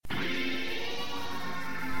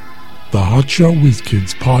the Hotshot Whiz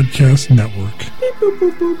Kids Podcast Network. Beep, boop,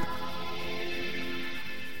 boop, boop.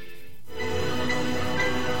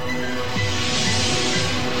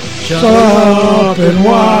 Shut up and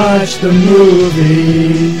watch the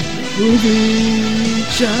movie.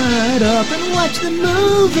 Shut up and watch the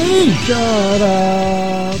movie. Shut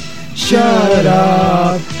up. Shut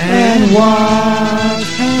up and watch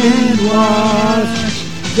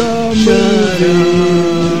the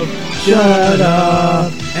movie. Shut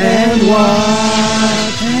up and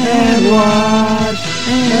watch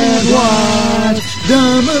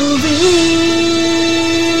the movie.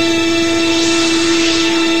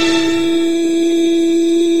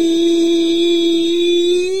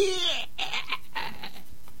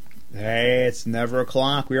 Hey, it's never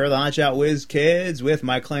o'clock. We are the Hotshot Whiz Kids with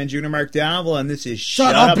Mike Klein Jr., Mark Downville, and this is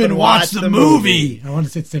Shut up and watch the movie. I want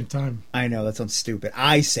to say it at the same time. I know, that sounds stupid.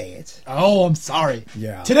 I say it. Oh, I'm sorry.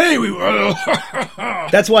 Yeah. Today we were...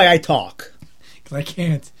 That's why I talk. Because I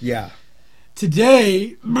can't. Yeah.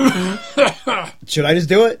 Today... Should I just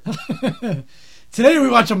do it? Today we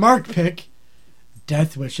watch a Mark pick,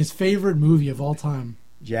 Death Wish, his favorite movie of all time.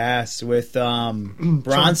 Yes, with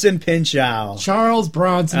Bronson Pinchot. Charles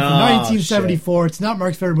Bronson from 1974. Shit. It's not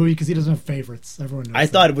Mark's favorite movie because he doesn't have favorites. Everyone knows I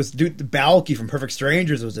thought it was Balky from Perfect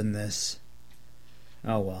Strangers was in this.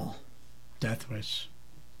 Oh, well. Death Wish.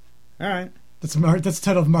 All right. That's the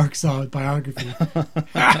title of Mark's biography.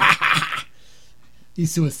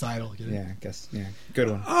 He's suicidal. Yeah, I guess. Yeah,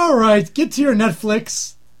 good one. All right, get to your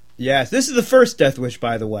Netflix. Yes, this is the first Death Wish,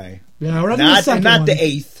 by the way. Yeah, we're not the second not one. the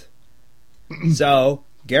eighth. So,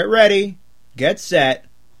 get ready, get set,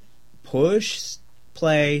 push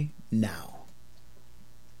play now.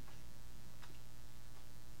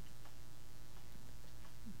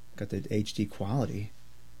 Got the HD quality.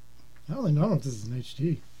 I don't know if this is in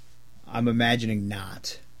HD. I'm imagining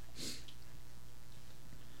not.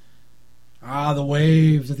 Ah, the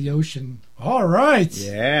waves of the ocean. All right.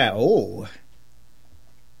 Yeah, oh.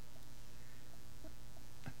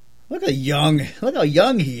 Look how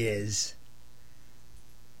young he is.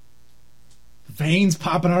 Veins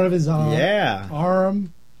popping out of his arm.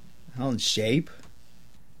 All in shape.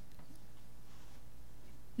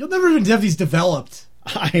 You'll never even have these developed.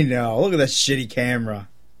 I know. Look at that shitty camera.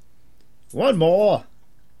 One more.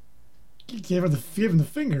 You gave him the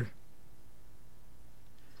finger.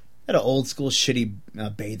 That an old school shitty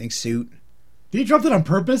bathing suit. Did he drop it on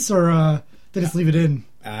purpose or did he just leave it in?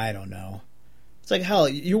 I don't know. It's like, hell,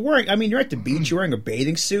 you're at the beach, you're wearing a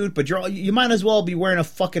bathing suit, but you might as well be wearing a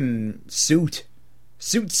fucking suit.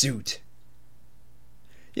 Suit.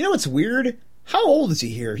 You know what's weird? How old is he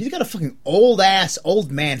here? He's got a fucking old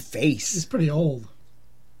man face. He's pretty old.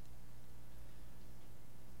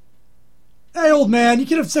 Hey, old man, you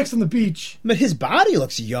can have sex on the beach. But his body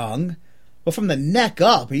looks young. But from the neck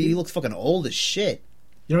up, he looks fucking old as shit.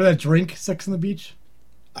 You know that drink, Sex on the Beach?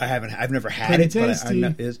 I've never had pretty it, tasty.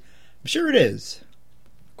 but I'm sure it is.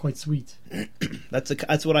 Quite sweet.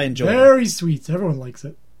 That's what I enjoy. Very sweet. Everyone likes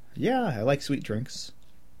it. Yeah, I like sweet drinks.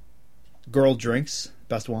 Girl drinks,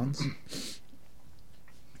 best ones.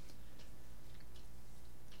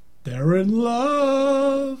 They're in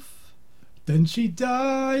love. Then she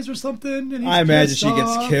dies or something. And I imagine she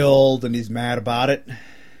gets killed and he's mad about it.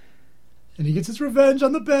 And he gets his revenge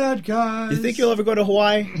on the bad guys. You think you'll ever go to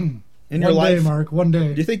Hawaii in your One life? day, Mark. One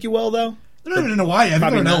day. Do you think you will, though? They're not even in Hawaii. I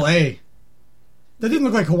think they're in L.A. That didn't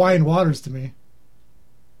look like Hawaiian waters to me.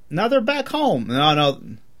 Now they're back home. No.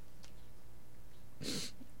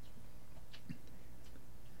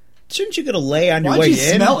 Shouldn't you get a lay on your way in? Why'd you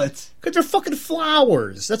smell it? Because they're fucking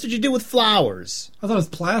flowers. That's what you do with flowers. I thought it was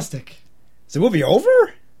plastic. Is the movie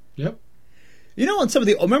over? Yep. You know,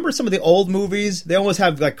 remember some of the old movies? They always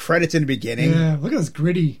have like credits in the beginning. Yeah, look at this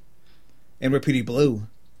gritty. And we're pretty blue.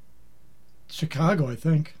 Chicago, I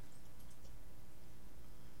think.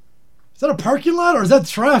 Is that a parking lot or is that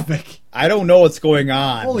traffic? I don't know what's going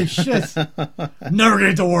on. Holy shit. Never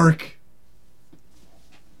get to work.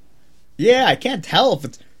 Yeah, I can't tell if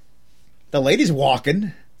it's... The lady's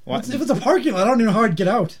walking. If it's a parking lot, I don't know how I'd get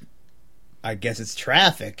out. I guess it's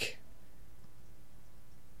traffic.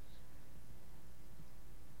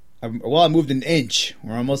 I moved an inch.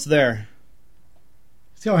 We're almost there.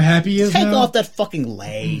 See how happy he is Take now? off that fucking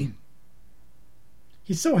lay.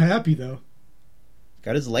 He's so happy, though.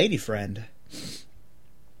 Got his lady friend.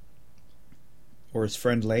 Or his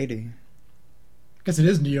friend lady. I guess it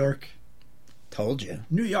is New York. Told you.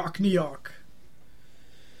 New York, New York.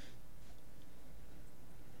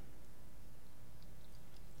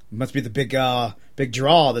 Must be the big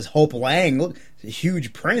draw. This Hope Lang. Look, it's a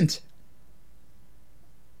huge print.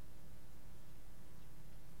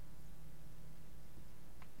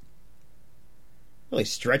 Really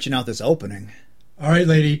stretching out this opening. All right,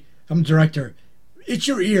 lady. I'm the director. Itch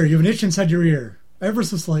your ear. You have an itch inside your ear. Ever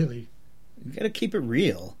so slightly. You gotta keep it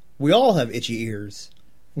real. We all have itchy ears.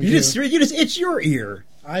 We You do. just itch your ear.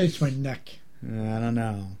 I itch my neck. I don't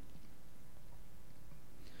know.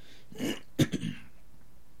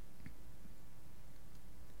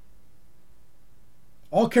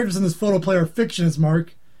 All characters in this photo play are fictions,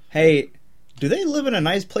 Mark. Hey, do they live in a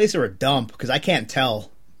nice place or a dump? Because I can't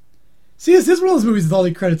tell. See, this is one of those movies with all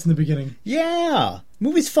the credits in the beginning. Yeah,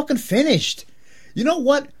 movie's fucking finished. You know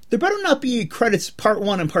what? There better not be credits part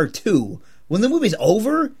 1 and part 2. When the movie's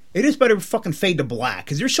over, it is better fucking fade to black,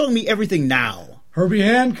 because you're showing me everything now. Herbie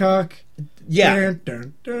Hancock. Yeah, Dun,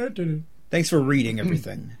 dun, dun, dun. thanks for reading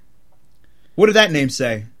everything. What did that name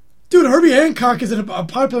say? Dude, Herbie Hancock is a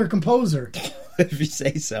popular composer. If you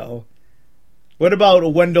say so. What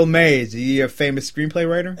about Wendell Mays? Is he a famous screenplay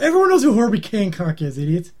writer? Everyone knows who Herbie Hancock is,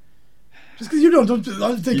 idiot. Just because you don't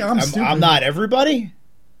think I'm stupid. I'm not everybody?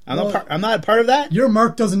 I'm not part of that? Your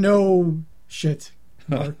Mark doesn't know shit.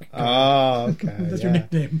 Mark. Oh, okay. That's your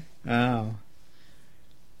nickname. Oh.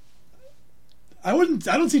 I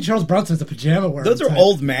don't see Charles Bronson as a pajama wearer. Those are type.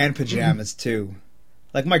 old man pajamas, too.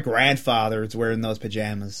 Like my grandfather is wearing those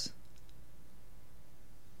pajamas.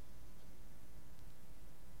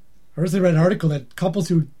 I recently read an article that couples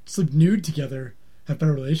who sleep nude together have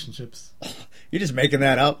better relationships. You're just making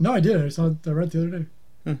that up? No, I did. I read it the other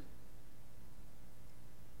day.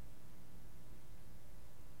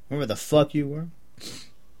 Where the fuck you were?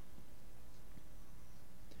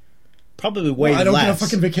 Probably way I don't less. get a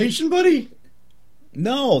fucking vacation, buddy.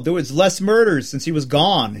 No, there was less murders since he was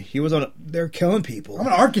gone. He was on. They're killing people. I'm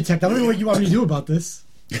an architect. I don't know what you want me to do about this.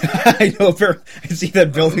 I know. I see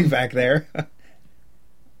that building back there.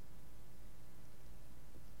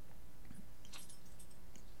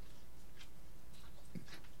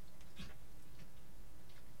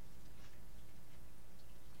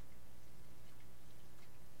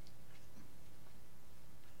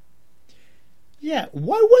 Yeah,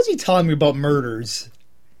 why was he telling me about murders?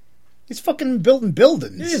 He's fucking building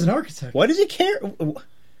buildings. Yeah, he's an architect. Why does he care?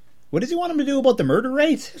 What does he want him to do about the murder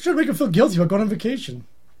rate? It should make him feel guilty about going on vacation.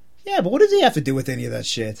 Yeah, but what does he have to do with any of that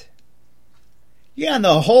shit? Yeah, and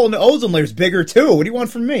the hole in the ozone layer's bigger too. What do you want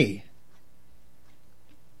from me?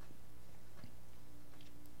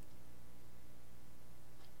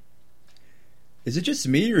 Is it just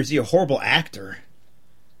me, or is he a horrible actor?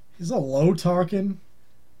 He's all low talking.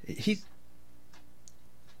 He's...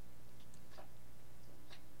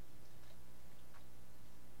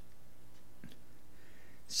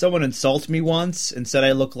 Someone insulted me once and said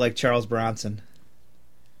I look like Charles Bronson.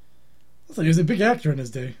 I thought he was a big actor in his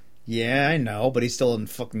day. Yeah, I know, but he's still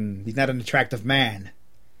he's not an attractive man.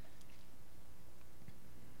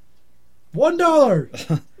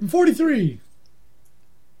 $1.43.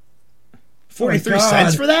 43 God.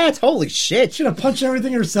 cents for that? Holy shit. Should have punched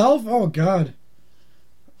everything herself? Oh, God.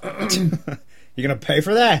 You're gonna pay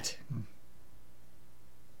for that?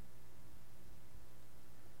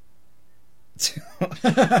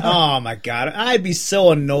 Oh my god, I'd be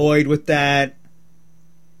so annoyed with that.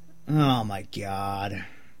 Oh my god.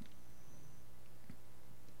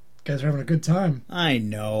 Guys are having a good time. I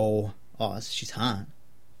know. Oh, she's hot.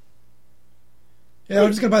 Yeah, I'm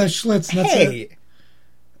just going to buy the Schlitz and that's it. Hey!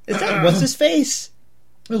 Is that what's his face?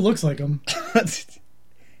 It looks like him.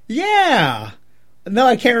 Yeah! No,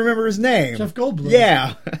 I can't remember his name. Jeff Goldblum.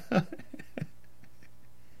 Yeah.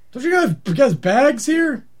 Don't you guys bags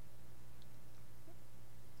here?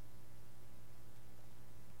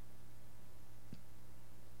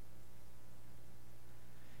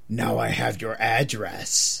 Now I have your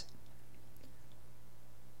address.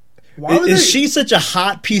 Why would Is they- she such a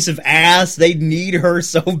hot piece of ass? They need her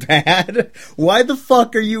so bad. Why the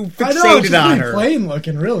fuck are you I know, fixated she's on pretty her? plain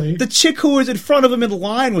looking, really. The chick who was in front of him in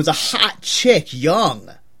line was a hot chick, young.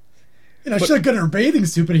 You know, she's not good in her bathing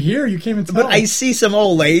suit, but here you can't even tell. But I see some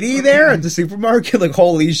old lady there at the supermarket. Like,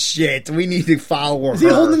 holy shit, we need to follow her. Is he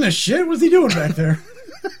holding the shit? What's he doing back there?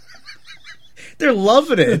 They're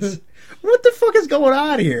loving it. What the fuck is going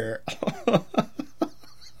on here?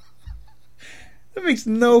 That makes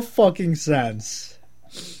no fucking sense.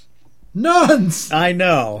 Nuns! I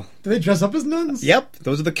know. Do they dress up as nuns? Yep,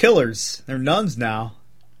 those are the killers. They're nuns now.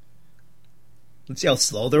 Let's see how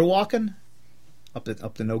slow they're walking. Up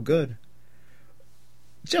to no good.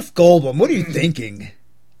 Jeff Goldblum, what are you thinking?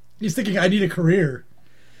 He's thinking, I need a career.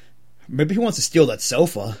 Maybe he wants to steal that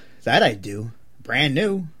sofa. That I do. Brand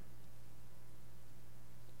new.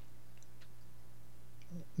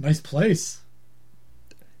 Nice place.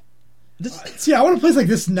 This, See, I want a place like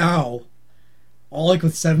this now. All like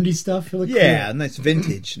with 70s stuff. It looked Yeah, cool. nice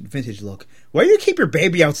vintage look. Why do you keep your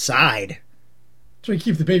baby outside? Trying to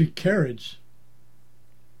keep the baby carriage.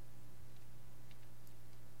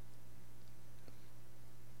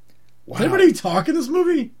 Wow. Does anybody talk in this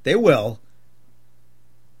movie? They will.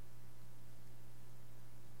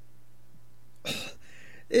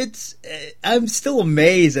 I'm still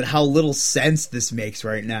amazed at how little sense this makes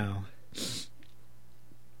right now.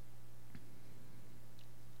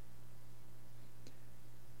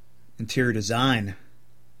 Interior design.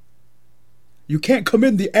 You can't come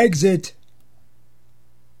in the exit.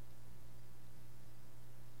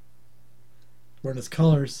 Wearing his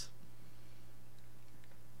colors.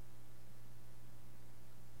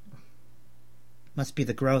 Must be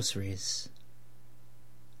the groceries.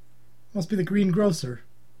 Must be the green grocer.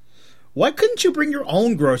 Why couldn't you bring your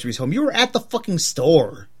own groceries home? You were at the fucking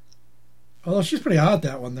store. Although she's pretty hot,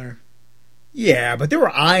 that one there. Yeah, but they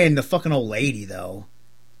were eyeing the fucking old lady, though.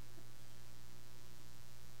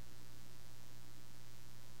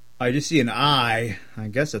 I just see an eye. I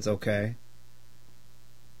guess that's okay.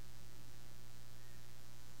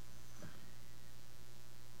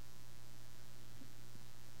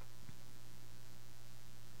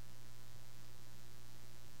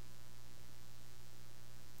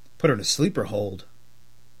 Put her in a sleeper hold.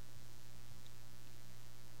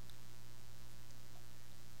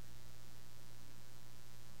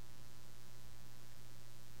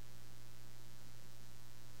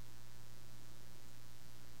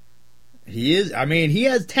 He is, I mean, he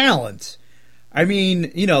has talent. I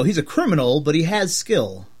mean, you know, he's a criminal, but he has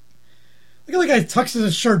skill. Look at the guy tucks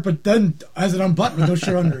his shirt, but then has it unbuttoned with no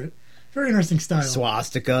shirt under it. Very interesting style.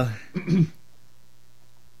 Swastika.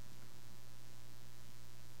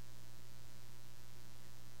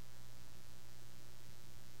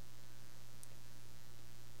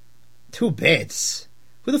 $2.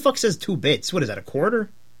 Who the fuck says $2? What is that, a quarter?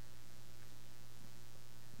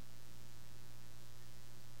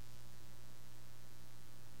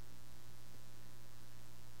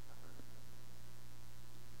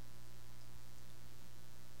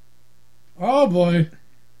 Oh boy.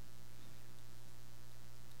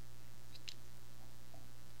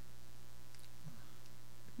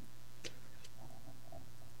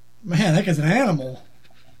 Man, that guy's an animal.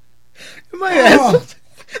 My ass.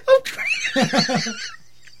 Is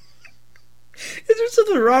there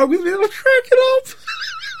something wrong with me? I'm cracking up.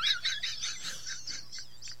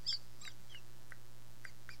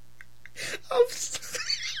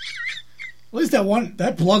 At least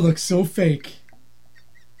that blood looks so fake.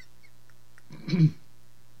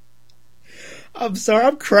 I'm sorry,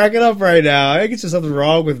 I'm cracking up right now. I think it's just something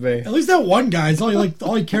wrong with me. At least that one guy's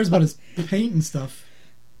all he cares about is paint and stuff.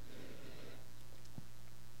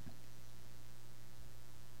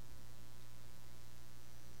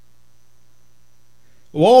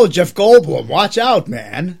 Whoa, Jeff Goldblum, watch out,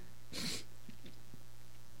 man.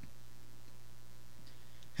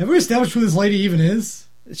 Have we established who this lady even is?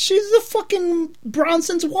 She's the fucking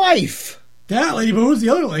Bronson's wife. That lady, but who's the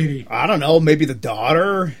other lady? I don't know, maybe the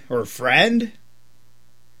daughter or a friend.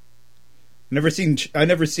 I never seen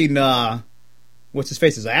what's his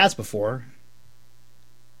face's ass before.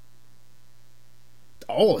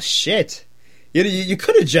 Oh shit! You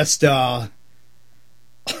could have just I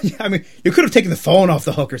mean, you could have taken the phone off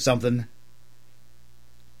the hook or something.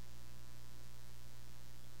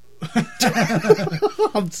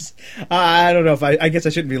 I don't know if I guess I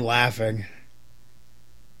shouldn't be laughing.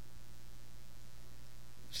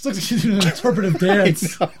 She looks like she's doing an interpretive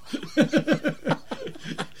dance.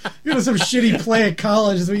 You know, some shitty play at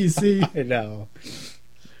college is what you see. I know.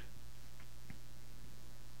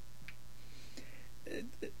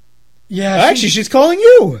 Yeah, Actually, she's calling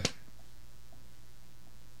you.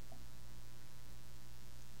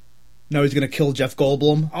 No, he's going to kill Jeff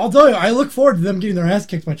Goldblum. I'll tell you, I look forward to them getting their ass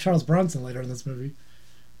kicked by Charles Bronson later in this movie.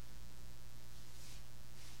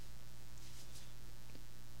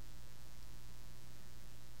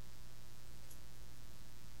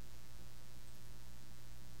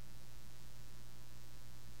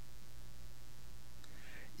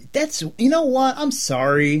 You know what? I'm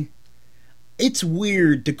sorry. It's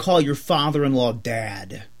weird to call your father-in-law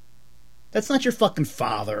dad. That's not your fucking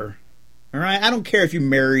father. Alright? I don't care if you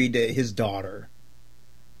married his daughter.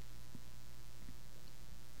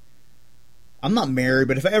 I'm not married,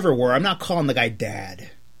 but if I ever were, I'm not calling the guy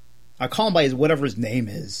dad. I call him by whatever his name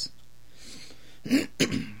is. That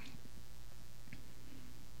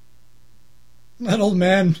old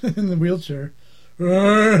man in the wheelchair.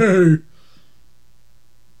 Hey!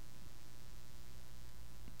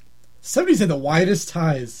 70s had the widest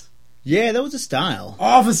ties. Yeah, that was a style.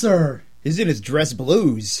 Officer! He's in his dress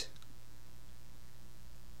blues.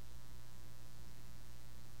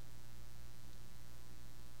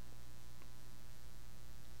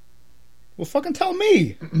 Well, fucking tell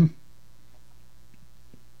me. You're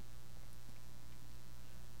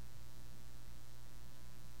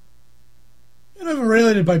not even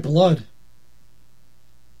related by blood.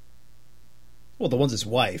 Well, the one's his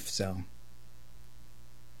wife, so.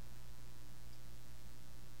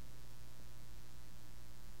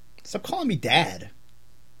 Stop calling me dad.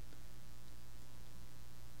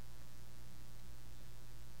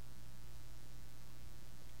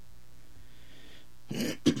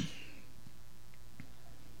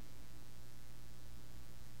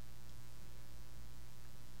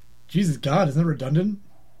 Jesus God, isn't that redundant?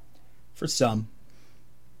 For some.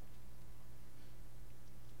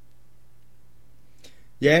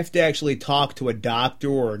 You have to actually talk to a doctor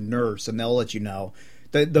or a nurse, and they'll let you know.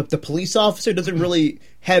 The police officer doesn't really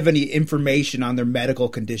have any information on their medical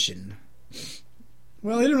condition.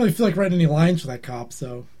 Well, they didn't really feel like writing any lines for that cop,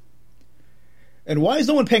 so. And why is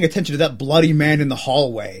no one paying attention to that bloody man in the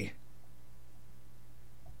hallway?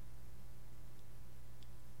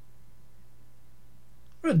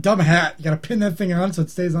 What a dumb hat. You gotta pin that thing on so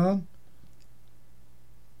it stays on.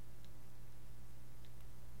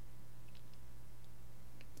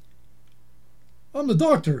 I'm the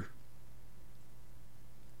doctor.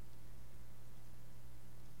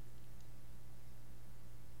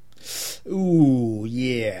 Ooh,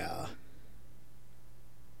 yeah.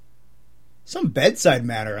 Some bedside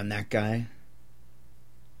manner on that guy.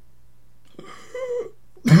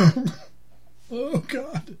 Oh,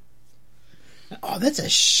 God. Oh, that's a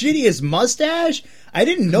shittiest mustache. I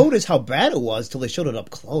didn't notice how bad it was till they showed it up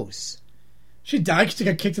close. She died because she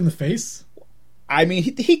got kicked in the face? I mean,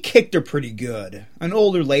 he kicked her pretty good. An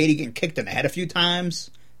older lady getting kicked in the head a few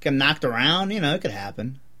times, getting knocked around, it could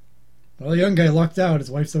happen. Well, the young guy lucked out. His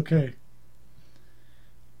wife's okay.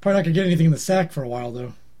 Probably not going to get anything in the sack for a while,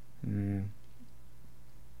 though. Mm.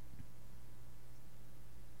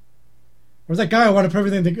 Where's that guy who wanted to put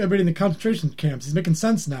everybody in the concentration camps? He's making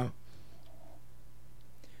sense now.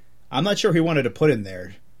 I'm not sure he wanted to put in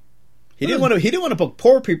there. He didn't want to put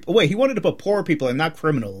poor people. Wait, he wanted to put poor people and not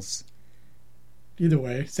criminals. Either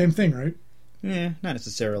way, same thing, right? Yeah, not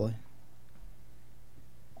necessarily.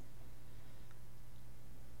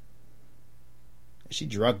 Is she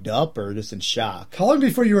drugged up or just in shock? How long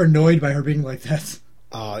before you were annoyed by her being like that?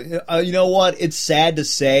 You know what? It's sad to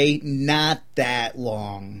say, not that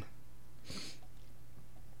long.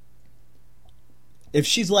 If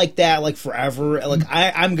she's like that, like forever, like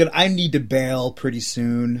I need to bail pretty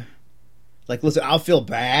soon. Like, listen, I'll feel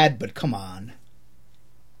bad, but come on.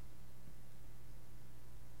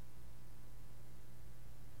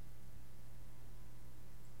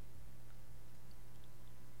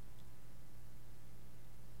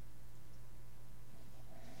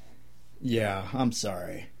 Yeah, I'm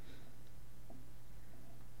sorry.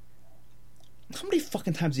 How many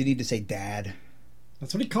fucking times do you need to say dad?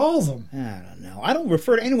 That's what he calls him. I don't know. I don't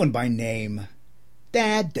refer to anyone by name.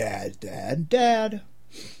 Dad, dad, dad, dad.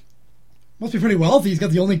 Must be pretty wealthy. He's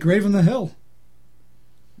got the only grave on the hill.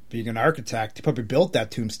 Being an architect, he probably built that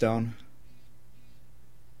tombstone.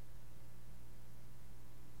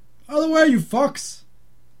 Out of the way, you fucks.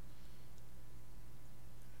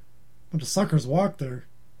 Bunch of suckers walk there.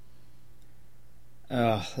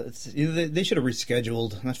 They should have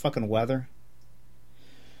rescheduled. That fucking weather.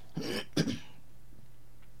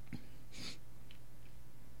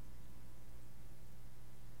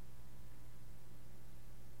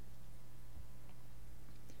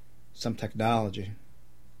 Some technology.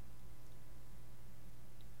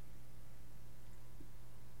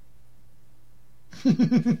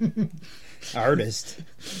 Artist.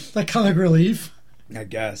 That comic relief. I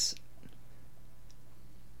guess.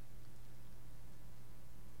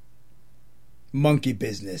 Monkey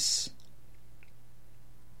business.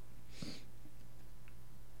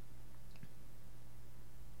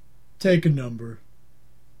 Take a number.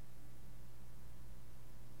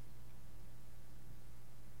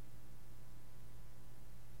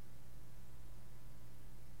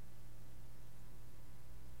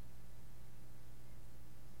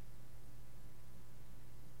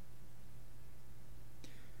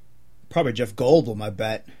 Probably Jeff Goldblum, I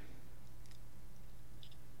bet.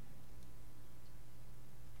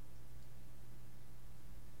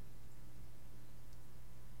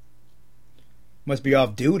 Must be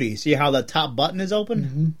off duty. See how the top button is open?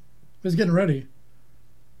 Mm-hmm. He's getting ready.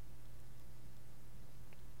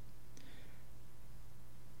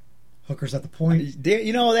 Hookers at the point.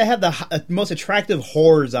 They have the most attractive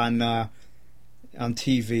whores on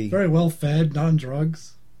TV. Very well fed, not on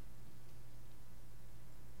drugs.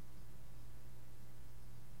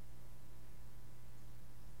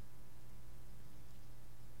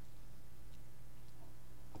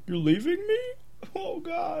 You're leaving me? Oh,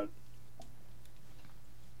 God.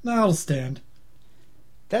 No, I'll stand.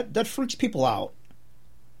 That freaks people out.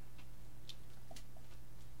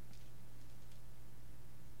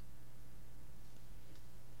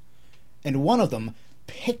 And one of them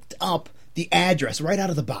picked up the address right out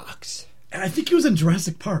of the box. And I think he was in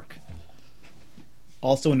Jurassic Park.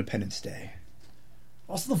 Also Independence Day.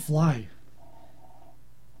 Also The Fly.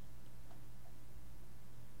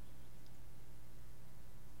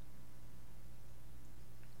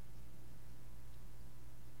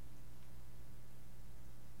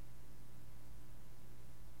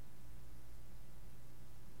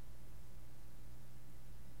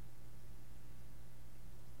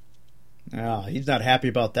 Oh, he's not happy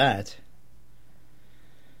about that.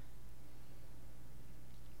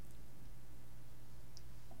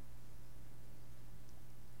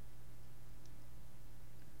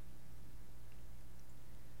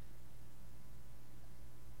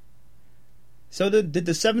 So did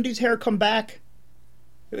the 70s hair come back?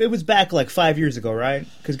 It was back like 5 years ago, right?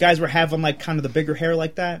 Because guys were having like kind of the bigger hair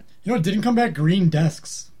like that. You know what didn't come back? Green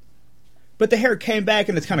desks. But the hair came back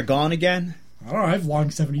and it's kind of gone again. I don't know, I have long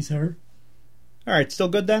 70s hair. All right, still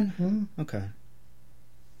good then? Mm-hmm. Okay.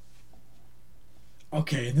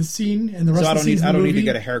 Okay, in this scene and the rest So of the scenes in I the don't movie, need to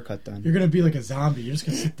get a haircut then. you're going to be like a zombie. You're just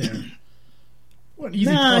going to sit there. What an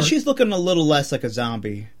easy Nah, part. she's looking a little less like a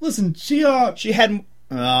zombie. Listen, she had...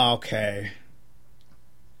 Oh, okay.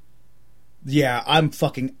 Yeah, I'm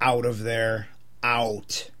fucking out of there.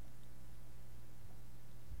 Out.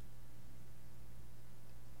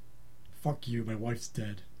 Fuck you, my wife's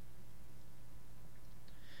dead.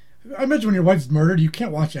 I imagine when your wife's murdered, you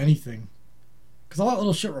can't watch anything. Because all that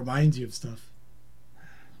little shit reminds you of stuff.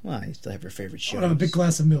 Well, you still have your favorite I shows. would have a big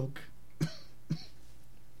glass of milk. Yeah,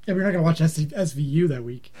 but you're not going to watch SVU that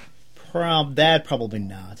week. Probably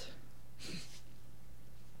not.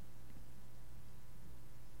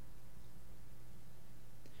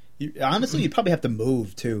 Honestly, you'd probably have to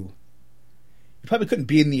move, too. You probably couldn't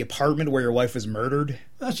be in the apartment where your wife was murdered.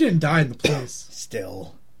 She didn't die in the place.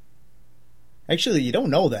 Still. Actually, you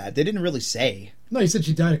don't know that. They didn't really say. No, you said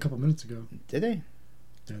she died a couple minutes ago. Did they?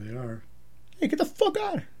 There they are. Hey, get the fuck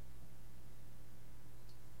out.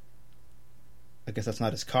 I guess that's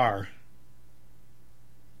not his car.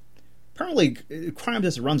 Apparently, crime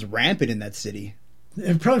just runs rampant in that city.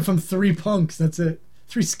 And probably from 3 punks, that's it.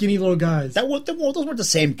 3 skinny little guys. Those weren't the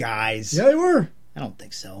same guys. Yeah, they were. I don't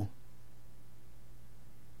think so.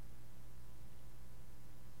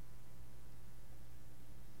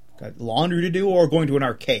 Got laundry to do or going to an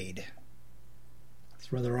arcade?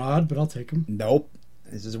 It's rather odd, but I'll take them. Nope.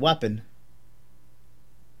 This is a weapon.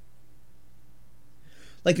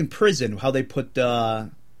 Like in prison, how they put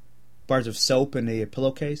bars of soap in a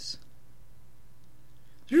pillowcase.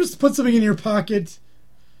 You just put something in your pocket.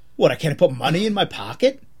 What, I can't put money in my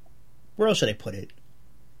pocket? Where else should I put it?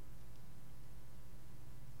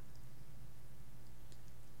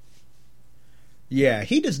 Yeah,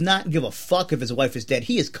 he does not give a fuck if his wife is dead.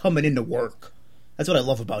 He is coming into work. That's what I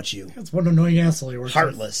love about you. That's one annoying asshole you work with.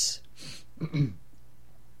 Heartless. I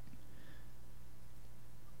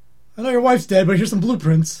know your wife's dead, but here's some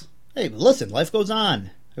blueprints. Hey, but listen, life goes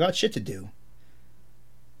on. I got shit to do.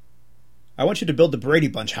 I want you to build the Brady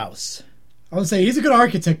Bunch house. I would say he's a good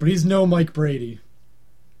architect, but he's no Mike Brady.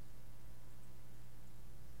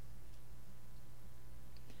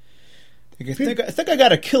 I think I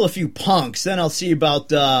gotta kill a few punks, then I'll see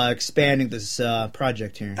about expanding this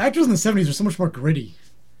project here. Actors in the 70s are so much more gritty.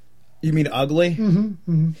 You mean ugly?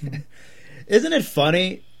 Mm-hmm. Isn't it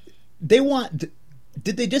funny?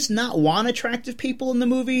 Did they just not want attractive people in the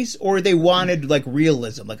movies, or they wanted like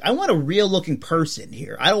realism? Like, I want a real looking person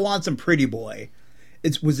here. I don't want some pretty boy.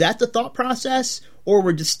 Was that the thought process, or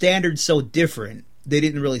were the standards so different they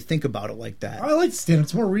didn't really think about it like that? I like the standard.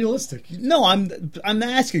 It's more realistic. No, I'm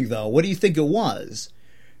asking though. What do you think it was?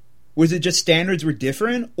 Was it just standards were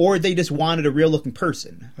different, or they just wanted a real looking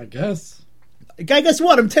person? I guess. Guess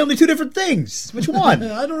what? I'm telling you two different things. Which one?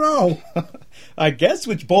 I don't know. I guess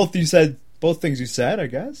both things you said, I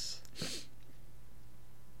guess.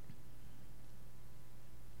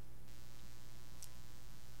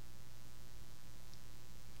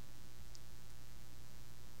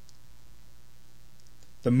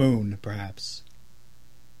 The moon, perhaps.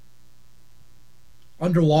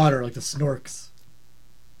 Underwater, like the Snorks.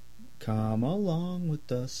 Come along with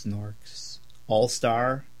the Snorks.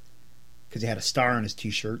 All-Star, because he had a star on his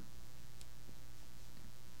t-shirt.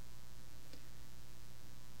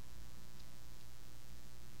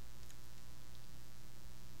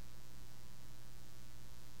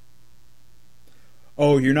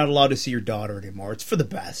 Oh, you're not allowed to see your daughter anymore. It's for the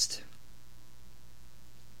best.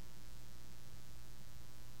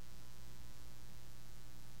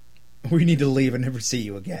 We need to leave and never see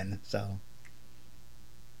you again, so...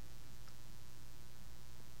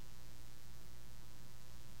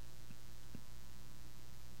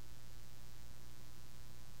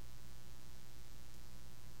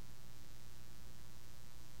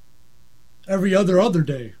 Every other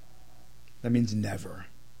day. That means never.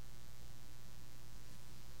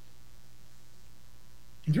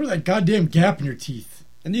 You hear that goddamn gap in your teeth.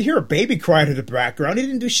 And you hear a baby crying in the background. He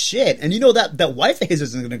didn't do shit. And you know that wife of his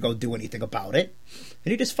isn't going to go do anything about it.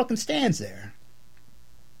 And he just fucking stands there.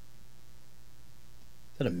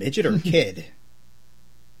 Is that a midget or a kid?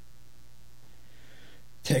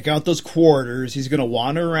 Take out those quarters. He's going to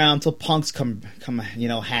wander around till punks come,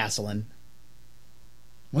 hassling.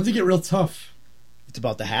 When's it get real tough? It's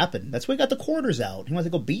about to happen. That's why he got the quarters out. He wants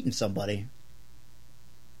to go beating somebody.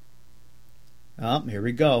 Oh, here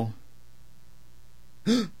we go.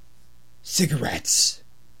 Cigarettes.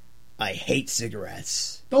 I hate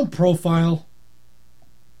cigarettes. Don't profile.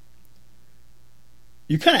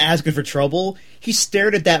 You're kind of asking for trouble. He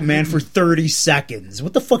stared at that man for 30 seconds.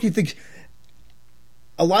 What the fuck do you think?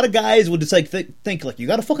 A lot of guys would just think you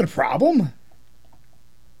got a fucking problem?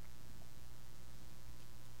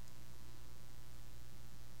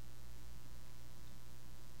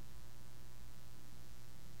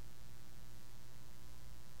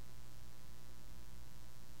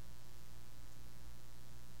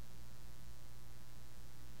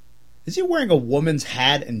 Is he wearing a woman's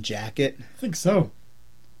hat and jacket? I think so.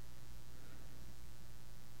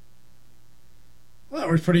 Well, that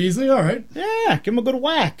works pretty easily, alright. Yeah, give him a good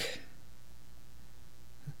whack.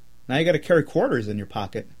 Now you gotta carry quarters in your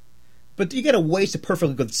pocket. But you gotta waste a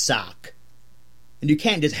perfectly good sock. And you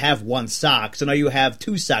can't just have one sock, so now you have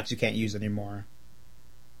two socks you can't use anymore.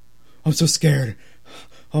 I'm so scared.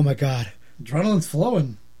 Oh my god. Adrenaline's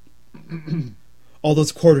flowing. All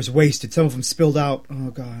those quarters wasted. Some of them spilled out.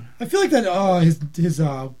 Oh god. I feel like that his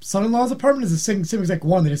son-in-law's apartment is the same exact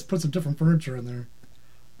one. They just put some different furniture in there.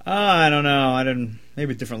 I don't know.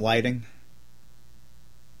 Maybe different lighting.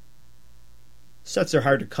 Sets are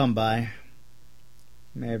hard to come by.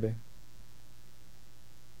 Maybe.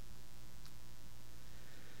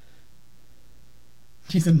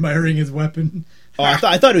 He's admiring his weapon. Oh, I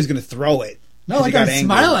thought he was going to throw it. No, like I'm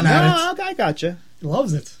smiling at it. No, I gotcha. He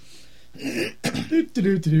loves it.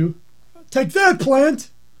 Do. Take that, plant!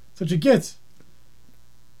 That's what you get.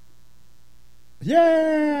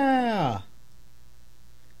 Yeah!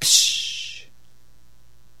 Ksh.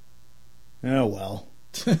 Oh, well.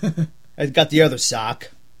 I got the other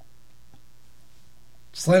sock.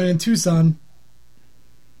 Just landed in Tucson.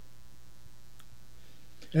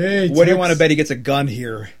 Hey, what do you want to bet he gets a gun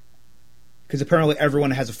here? Because apparently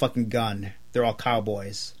everyone has a fucking gun. They're all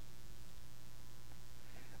cowboys.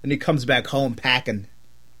 And he comes back home packing.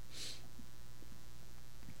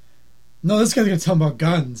 No, this guy's going to tell him about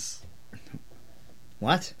guns.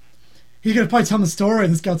 What? He's going to probably tell him the story,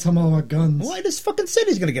 and this guy'll tell him all about guns. Well, I just fucking said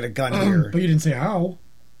he's going to get a gun here. But you didn't say how.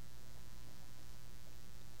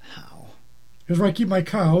 How? Here's where I keep my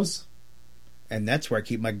cows. And that's where I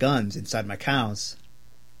keep my guns, inside my cows.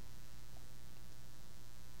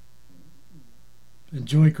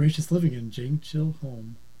 Enjoy gracious living in Jane Chill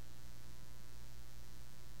home.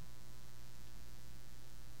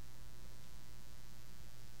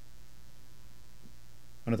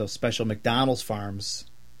 One of those special McDonald's farms.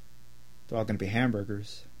 They're all going to be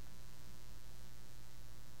hamburgers.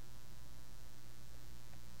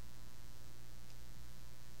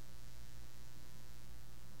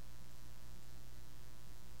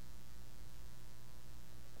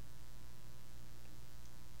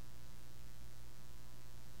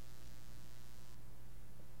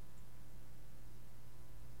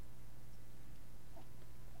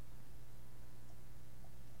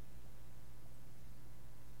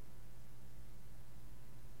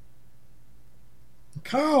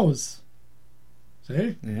 Cows.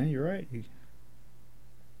 See? Yeah, you're right.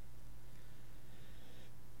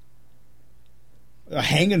 A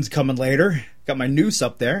hanging's coming later. Got my noose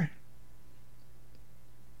up there.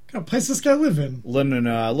 What kind of place this guy live in?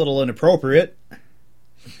 A little inappropriate.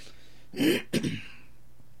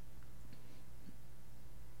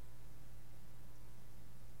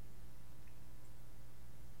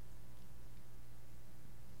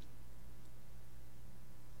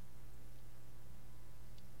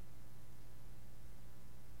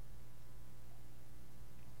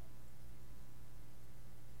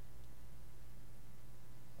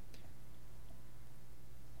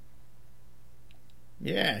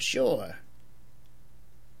 Yeah, sure.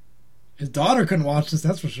 His daughter couldn't watch this,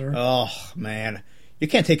 that's for sure. Oh, man. You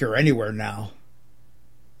can't take her anywhere now.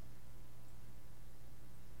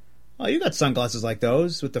 Oh, you got sunglasses like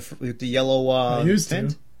those with the yellow I used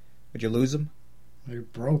tint. to. Did you lose them? They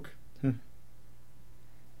broke.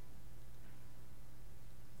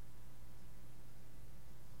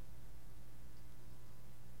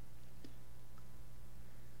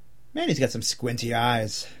 Man, he's got some squinty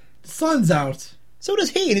eyes. The sun's out. So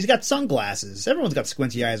does he, and he's got sunglasses. Everyone's got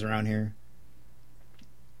squinty eyes around here.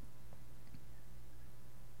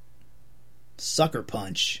 Sucker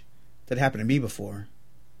punch. That happened to me before.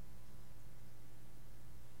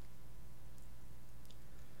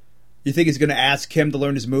 You think he's going to ask him to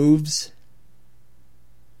learn his moves?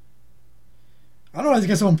 I don't know. I think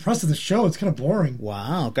it's so impressed with the show. It's kind of boring.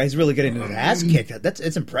 Wow, guy's really getting his ass kicked.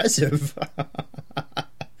 It's impressive.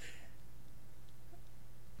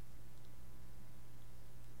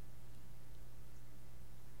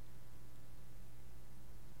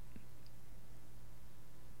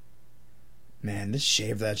 Man, just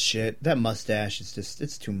shave that shit. That mustache is just,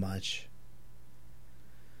 it's too much.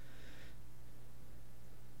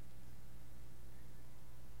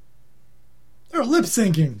 They're lip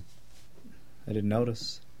syncing. I didn't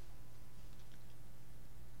notice.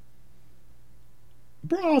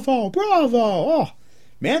 Bravo, bravo! Oh,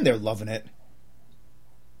 man, they're loving it.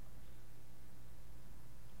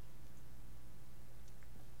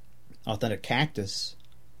 Authentic cactus.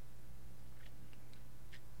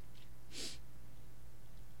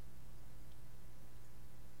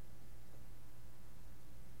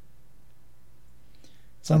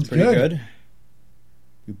 Sounds Pretty good. good.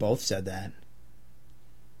 We both said that.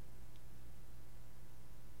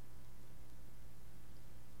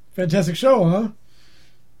 Fantastic show, huh?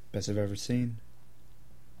 Best I've ever seen.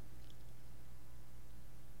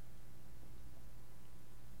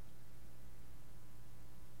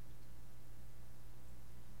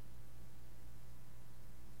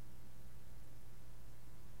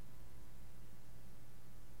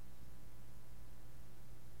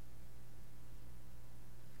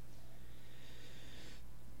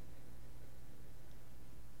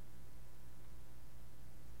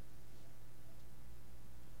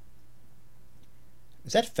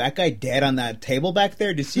 Is that fat guy dead on that table back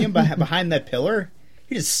there? Do you see him behind that pillar?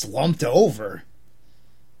 He just slumped over.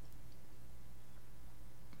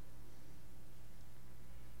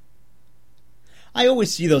 I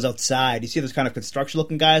always see those outside. You see those kind of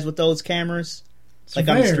construction-looking guys with those cameras? Like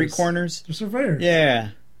on the street corners? They're surveyors. Yeah.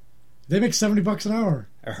 They make $70 an hour.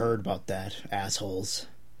 I heard about that. Assholes.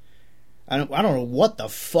 I don't know what the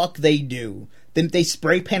fuck they do. Then they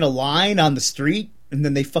spray paint a line on the street, and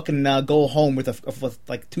then they fucking go home with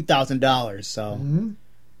like $2,000. So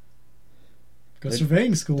Go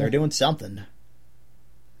surveying school. they're doing something.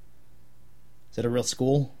 Is that a real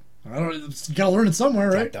school? I don't know. You gotta learn it somewhere,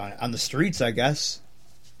 right? On the streets, I guess.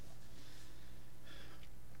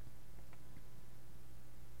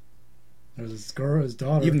 There's his girl, his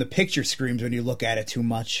daughter. Even the picture screams when you look at it too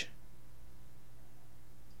much.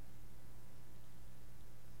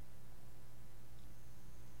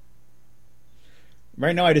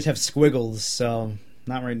 Right now I just have squiggles, so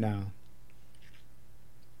not right now.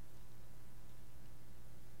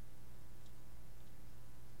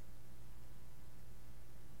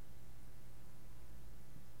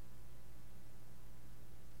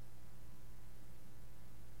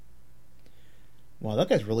 Wow, that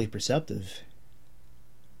guy's really perceptive.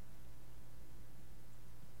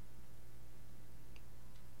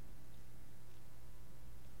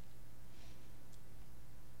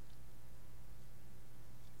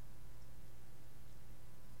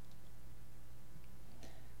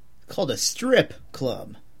 It's called a strip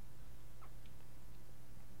club.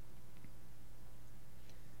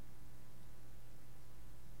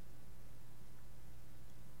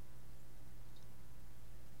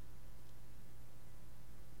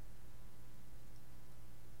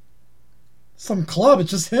 Some club,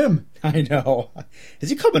 it's just him. I know.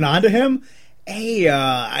 Is he coming on to him? Hey,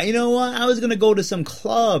 you know what? I was going to go to some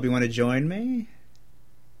club. You want to join me?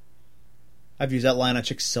 I've used that line on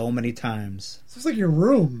chicks so many times. This looks like your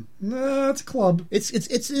room. Nah, it's a club. It's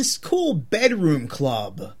this cool bedroom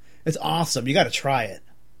club. It's awesome. You got to try it.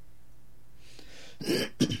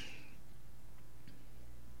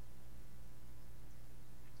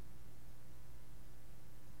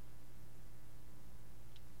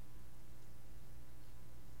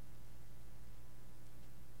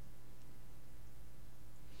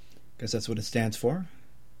 Guess that's what it stands for.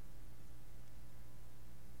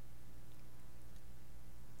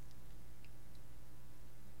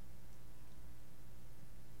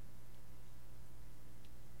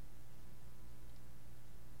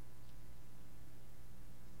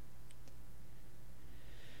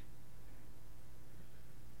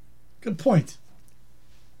 Good point.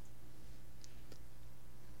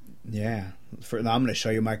 Yeah. Now I'm going to show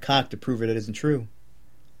you my cock to prove it isn't true.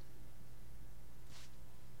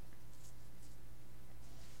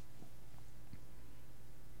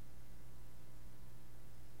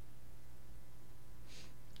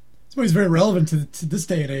 This movie's very relevant to this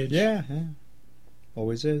day and age. Yeah.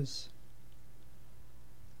 Always is.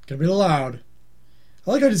 Gonna be loud.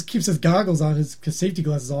 I like how he just keeps his goggles on, his safety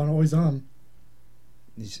glasses on, always on.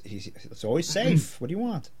 It's always safe. What do you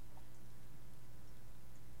want?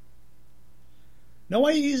 No,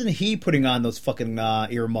 why isn't he putting on those fucking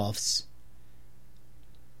earmuffs?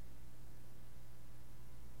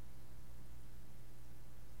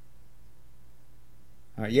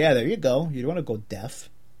 All right, yeah, there you go. You don't want to go deaf.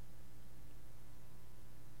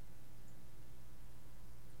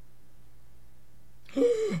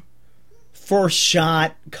 First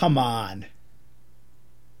shot, come on.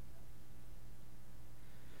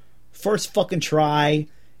 First fucking try.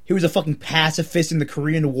 He was a fucking pacifist in the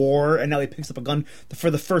Korean War, and now he picks up a gun for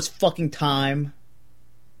the first fucking time.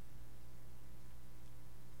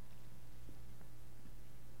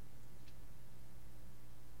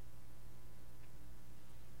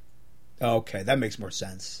 Okay, that makes more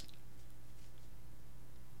sense.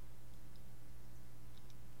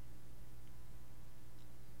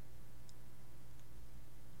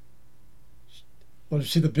 What, is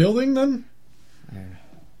she the building then? Yeah.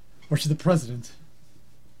 Or is she the president?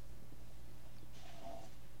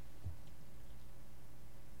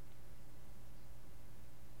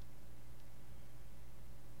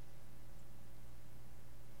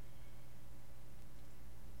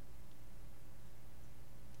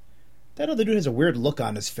 That other dude has a weird look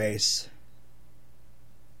on his face.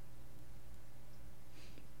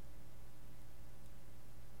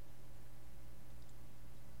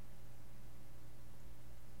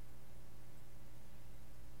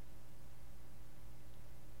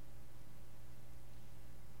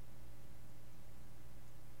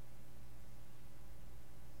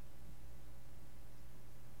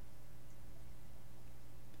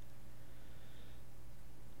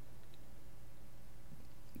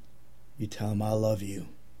 You tell him I love you.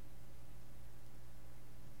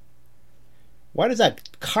 Why does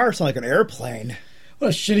that car sound like an airplane? What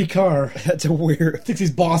a shitty car. That's a weird... Thinks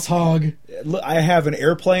he's boss hog. Look, I have an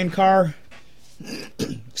airplane car,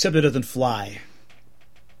 except it doesn't fly.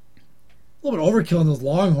 A little bit overkill on those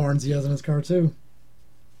longhorns he has in his car, too.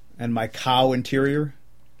 And my cow interior.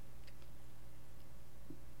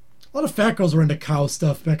 A lot of fat girls were into cow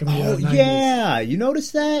stuff back in the 90s. Yeah, you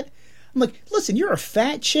notice that? I'm like, listen, you're a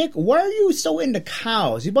fat chick. Why are you so into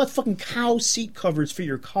cows? You bought fucking cow seat covers for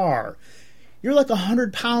your car. You're like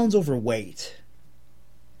 100 pounds overweight.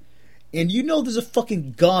 And you know there's a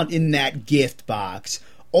fucking gun in that gift box.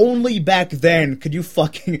 Only back then could you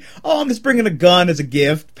fucking... Oh, I'm just bringing a gun as a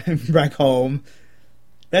gift back home.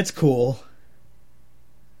 That's cool.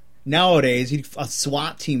 Nowadays, a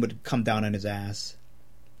SWAT team would come down on his ass.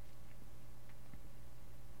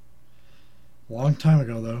 Long time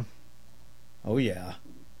ago, though. Oh, yeah.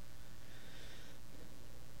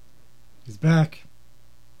 He's back.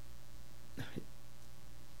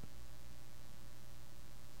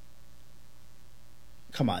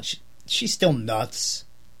 Come on, she's still nuts.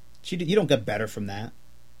 You don't get better from that.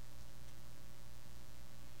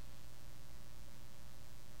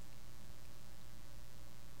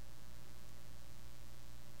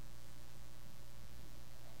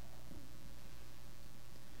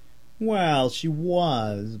 Well, she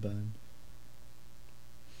was, but...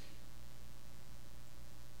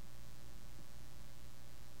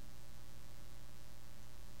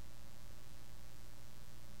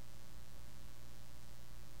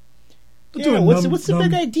 Yeah, what's the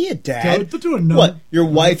big idea, Dad? Don't do a numb. What, your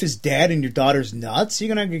wife is dead and your daughter's nuts?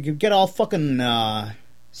 You're gonna get all fucking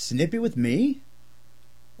snippy with me?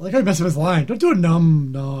 I like how he messed up his line. Don't do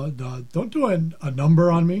a don't do a number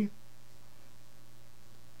on me.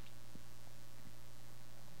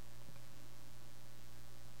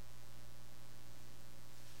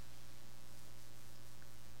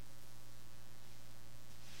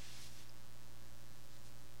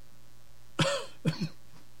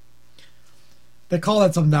 They call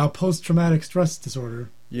that something now, post-traumatic stress disorder.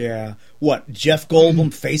 Yeah. What, Jeff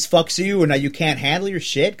Goldblum face fucks you and now you can't handle your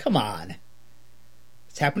shit? Come on.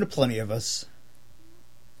 It's happened to plenty of us.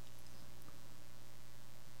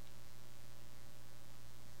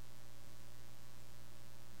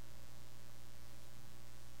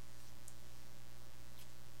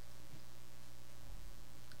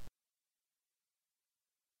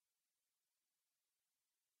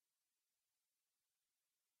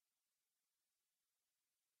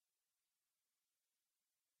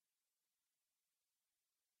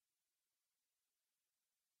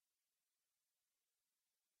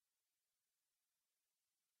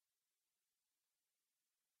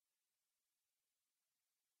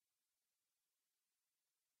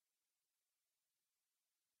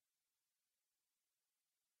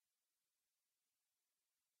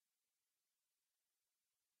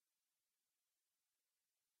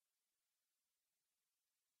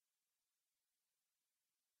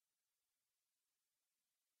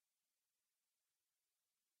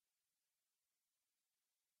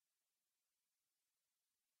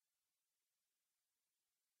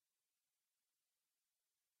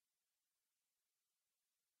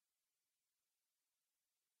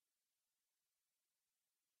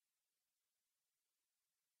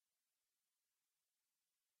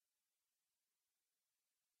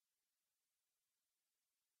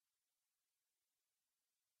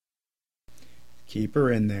 Keep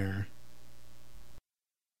her in there.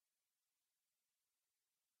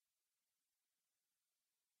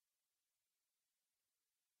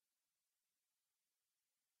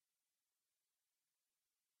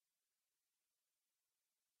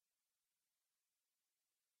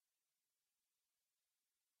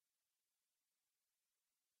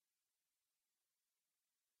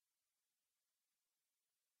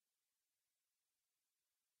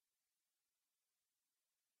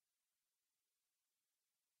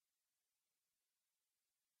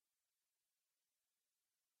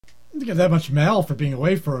 I didn't get that much mail for being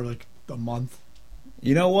away for like a month.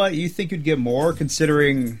 You know what? You think you'd get more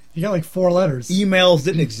considering You got like 4 letters. emails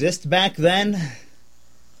didn't exist back then?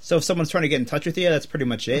 So if someone's trying to get in touch with you, that's pretty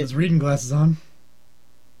much With it. his reading glasses on.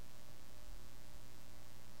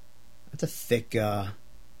 That's a thick,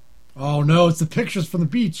 Oh no, it's the pictures from the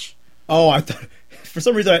beach. Oh, I thought... For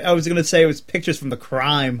some reason, I was going to say it was pictures from the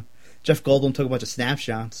crime. Jeff Goldblum took a bunch of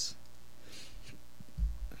snapshots.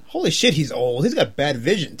 Holy shit, he's old. He's got bad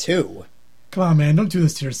vision, too. Come on, man, don't do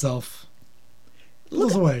this to yourself.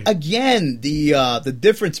 Look away. Again, the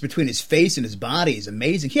difference between his face and his body is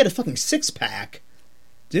amazing. He had a fucking 6-pack.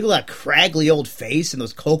 Did look at that craggly old face and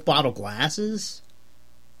those Coke bottle glasses?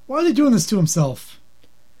 Why are they doing this to himself?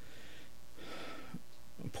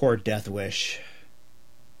 Poor Death Wish.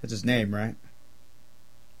 That's his name, right?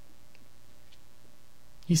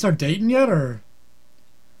 He start dating yet, or?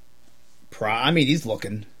 I mean, he's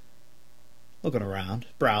looking around,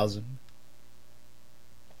 browsing.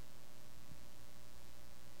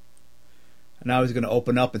 And now he's going to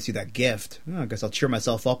open up and see that gift. Oh, I guess I'll cheer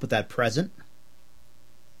myself up with that present.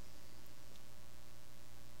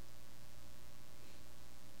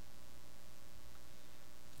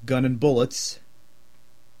 Gun and bullets.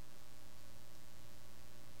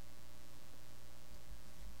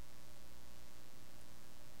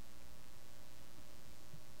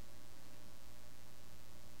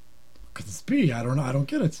 What could this be? I don't know. I don't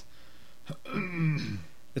get it.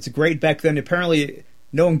 It's great back then. Apparently,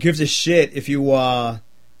 no one gives a shit if you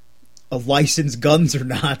license guns or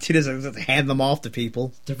not. He doesn't just hand them off to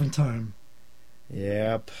people. Different time.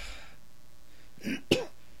 Yep. It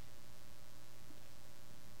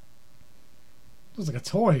was like a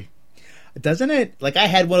toy. Doesn't it? Like, I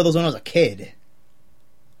had one of those when I was a kid.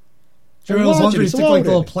 Do you remember those ones where you It's stick like loaded.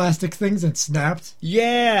 little plastic things and snapped?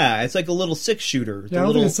 Yeah, it's like a little 6-shooter. Yeah, I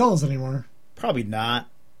don't think it sells anymore. Probably not.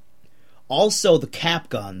 Also, the cap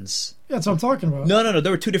guns. Yeah, that's what I'm talking about. No.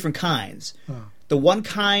 There were 2 different kinds. Oh. The one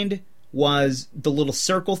kind was the little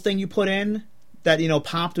circle thing you put in that,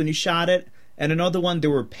 popped when you shot it. And another one,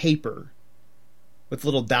 there were paper with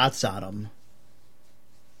little dots on them.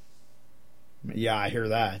 Yeah, I hear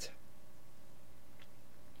that.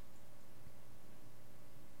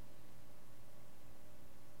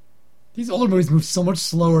 These older movies move so much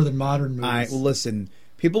slower than modern movies. Well, listen.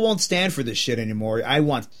 People won't stand for this shit anymore. I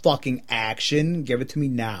want fucking action. Give it to me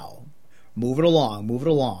now. Move it along. Move it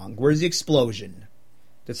along. Where's the explosion?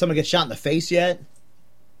 Did someone get shot in the face yet?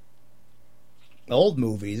 Old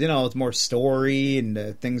movies, it's more story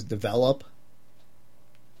and things develop.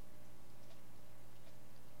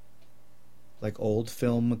 Like old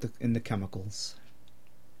film in the chemicals.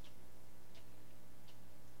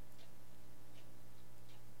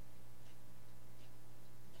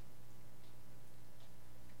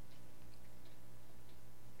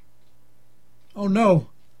 Oh no.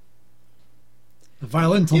 The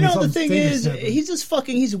violin told me The something thing dangerous is,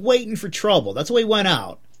 happened. he's waiting for trouble. That's why he went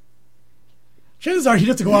out. Chances are he'd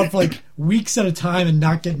have to go out for like weeks at a time and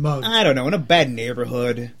not get mugged. I don't know, in a bad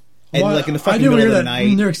neighborhood. And Well, like in the I fucking do middle hear of the that night.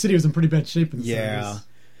 New York City was in pretty bad shape in the Yeah. 70s.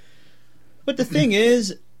 But the thing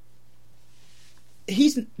is,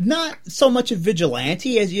 he's not so much a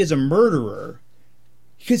vigilante as he is a murderer.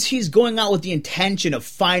 Because he's going out with the intention of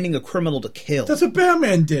finding a criminal to kill. That's what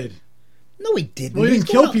Batman did. No, he didn't. Well, he He's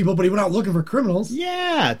didn't going kill out- people, but he went out looking for criminals.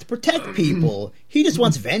 Yeah, to protect people. He just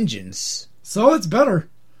wants vengeance. So it's better.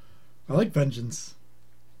 I like vengeance.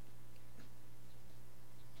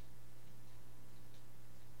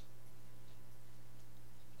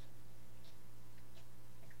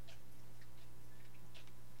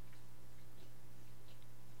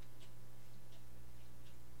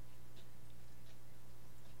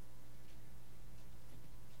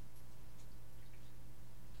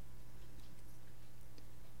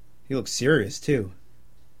 He looks serious, too.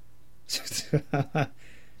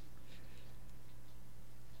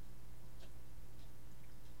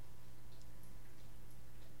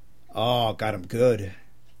 Oh, got him good.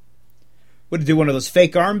 What, did he do one of those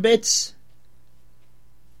fake arm bits?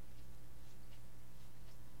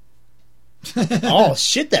 Oh,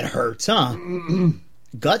 shit, that hurts, huh?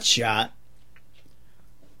 Gut shot.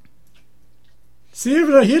 See,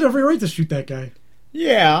 he had every right to shoot that guy.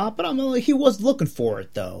 Yeah, but he was looking for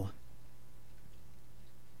it, though.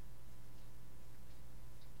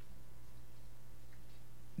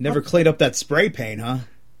 Never cleaned up that spray paint, huh?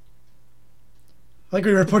 Like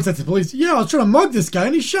when he reports that to the police. Yeah, I was trying to mug this guy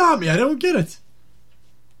and he shot me. I don't get it.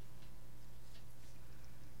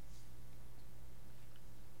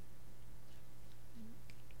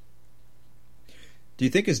 Do you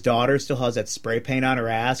think his daughter still has that spray paint on her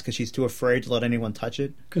ass because she's too afraid to let anyone touch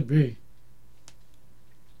it? Could be.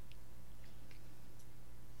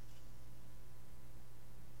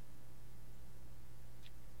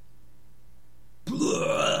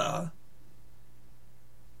 Blah.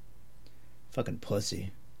 Fucking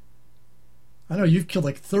pussy. I know, you've killed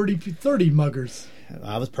like 30 muggers.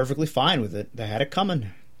 I was perfectly fine with it. They had it coming.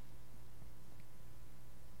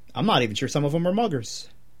 I'm not even sure some of them are muggers.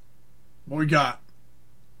 What we got?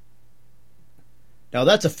 Now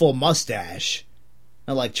that's a full mustache.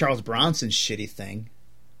 Not like Charles Bronson's shitty thing.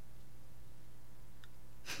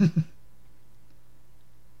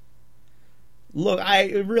 Look,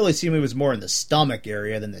 it really seemed it was more in the stomach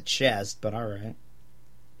area than the chest, but alright.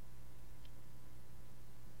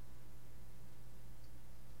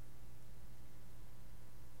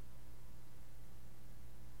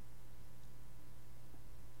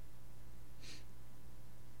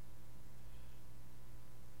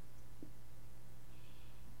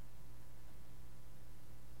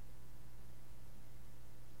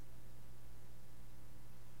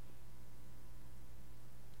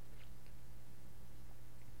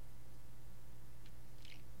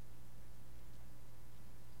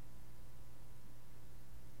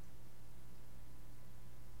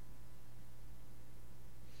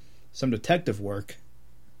 Some detective work.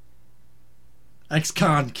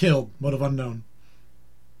 Ex-con killed. Motive unknown.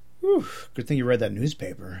 Whew, good thing you read that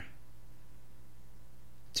newspaper.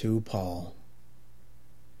 To Paul.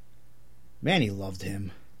 Man, he loved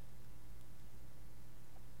him.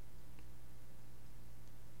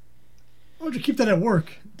 Why would you keep that at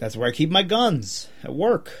work? That's where I keep my guns. At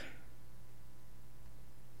work.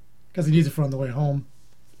 Because he needs it for on the way home.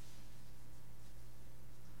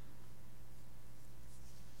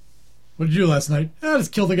 What did you do last night? I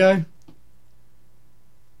just killed a guy.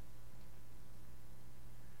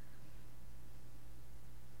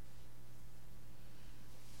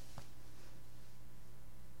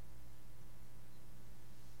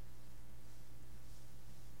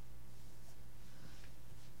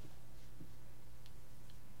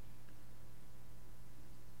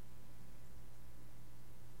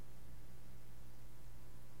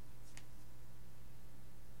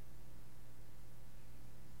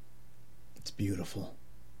 It's beautiful.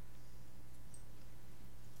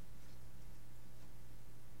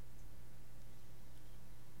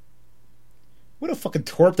 What a fucking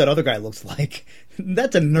twerp that other guy looks like.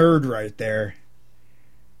 That's a nerd right there.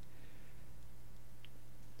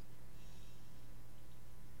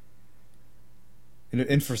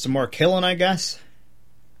 In for some more killing, I guess?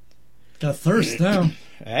 Got thirst now.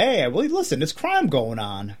 Hey, well, listen, there's crime going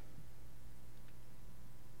on.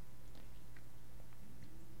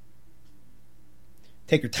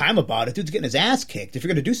 Take your time about it. Dude's getting his ass kicked. If you're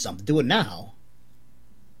going to do something, do it now.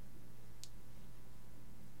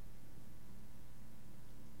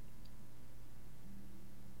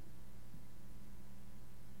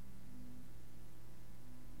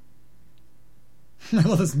 I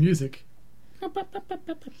love this music. Look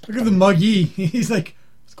at the muggy. He's like,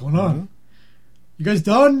 what's going on? Mm-hmm. You guys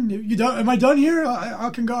done? You done? Am I done here? I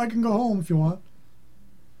can go. I can go home if you want.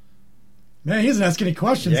 Man, he doesn't ask any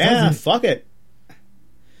questions. Yeah, does he? fuck it.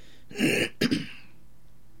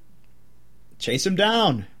 Chase him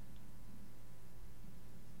down.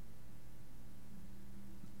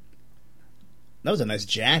 That was a nice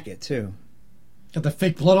jacket, too. Got the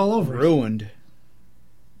fake blood all over it. Ruined.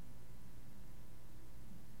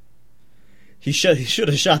 He should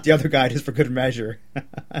have shot the other guy just for good measure.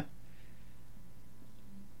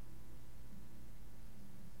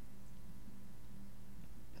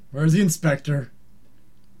 Where's the inspector?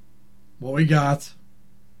 What we got?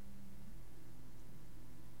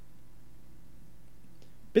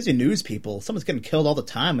 Busy news people. Someone's getting killed all the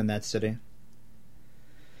time in that city.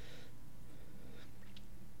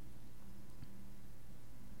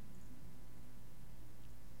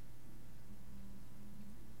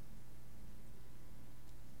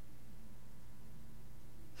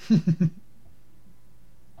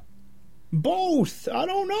 Both. I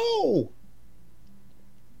don't know.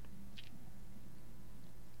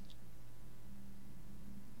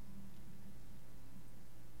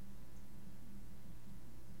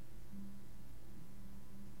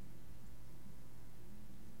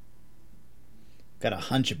 Got a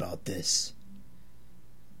hunch about this.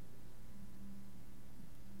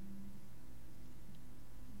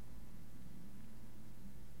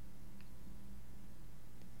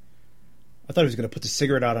 I thought he was going to put the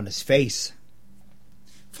cigarette out on his face.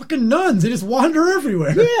 Fucking nuns, they just wander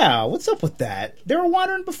everywhere. Yeah, what's up with that? They were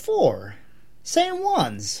wandering before. Same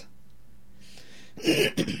ones.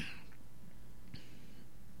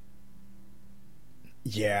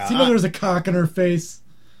 Yeah. See, there's a cock in her face.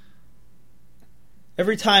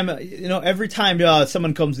 Every time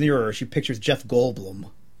someone comes near her, she pictures Jeff Goldblum.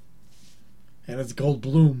 And it's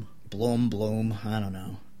Goldblum. Bloom, I don't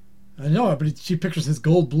know. I know, but she pictures his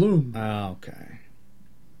gold bloom. Oh, okay.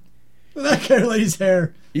 That guy lady's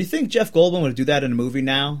hair. You think Jeff Goldblum would do that in a movie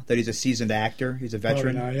now? That he's a seasoned actor? He's a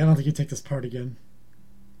veteran? Probably not. I don't think he'd take this part again.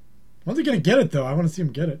 When's he going to get it, though? I want to see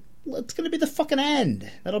him get it. Well, it's going to be the fucking end.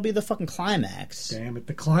 That'll be the fucking climax. Damn it,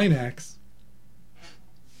 the climax.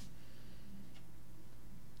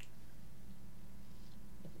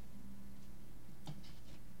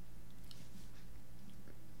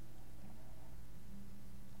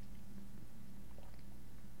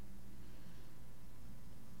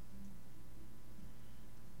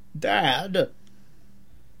 Dad!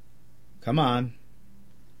 Come on.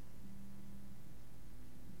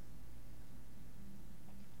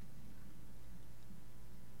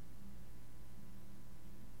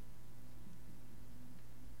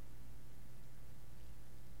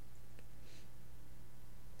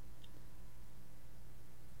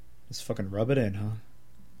 Just fucking rub it in, huh?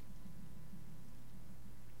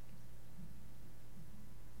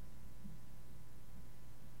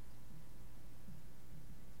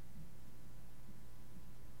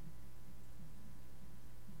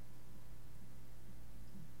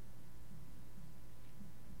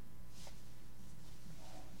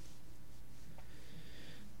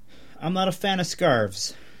 I'm not a fan of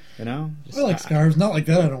scarves, you know? I like scarves. Not like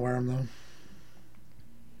that, I don't wear them,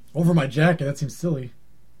 though. Over my jacket, that seems silly.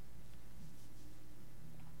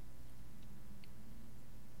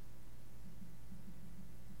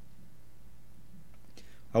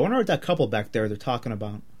 I wonder what that couple back there they're talking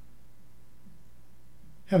about.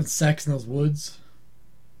 Having sex in those woods.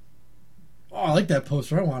 Oh, I like that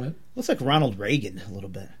poster. I want it. Looks like Ronald Reagan a little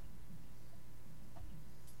bit.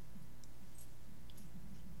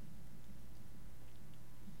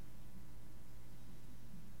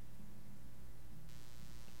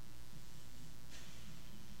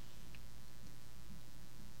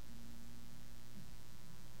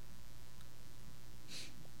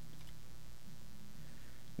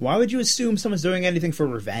 Why would you assume someone's doing anything for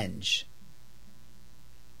revenge?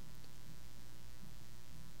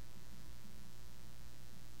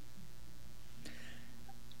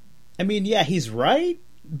 I mean, yeah, he's right,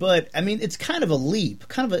 but, I mean, it's kind of a leap,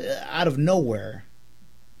 kind of out of nowhere.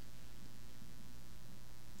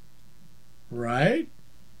 Right?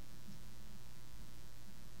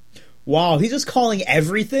 Wow, he's just calling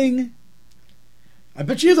everything? I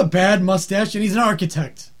bet you he has a bad mustache and he's an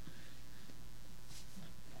architect.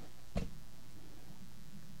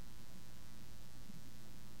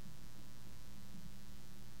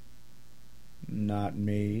 Not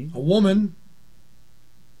me. A woman.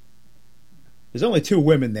 There's only two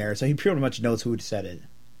women there, so he pretty much knows who said it.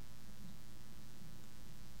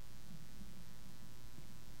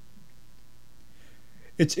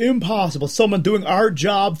 It's impossible. Someone doing our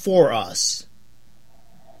job for us.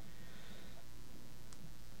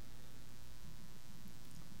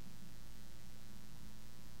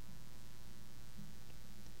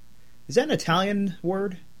 Is that an Italian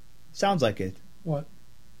word? Sounds like it. What?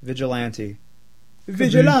 Vigilante.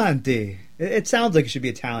 Vigilante. It sounds like it should be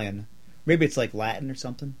Italian. Maybe it's like Latin or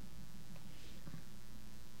something.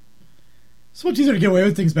 It's much easier to get away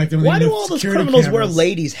with things back then. Why do all those criminals wear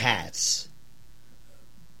ladies' hats?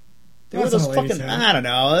 They wear those fucking... I don't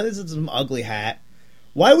know. This is some ugly hat.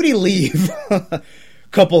 Why would he leave?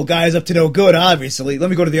 Couple guys up to no good, obviously. Let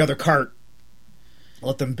me go to the other cart.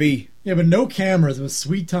 Let them be. Yeah, but no cameras. It was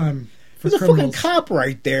sweet time for There's criminals. a fucking cop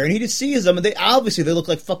right there, and he just sees them, and they look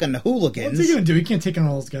like fucking hooligans. What's he gonna do? He can't take on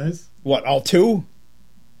all those guys. What, all two?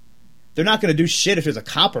 They're not gonna do shit if there's a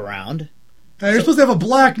cop around. Hey, you're supposed to have a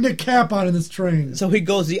black Nick cap on in this train. So he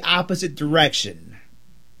goes the opposite direction.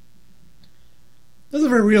 This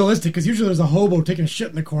isn't very realistic, because usually there's a hobo taking a shit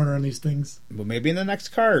in the corner on these things. Well, maybe in the next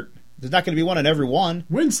cart. There's not gonna be one in every one.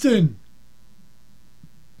 Winston!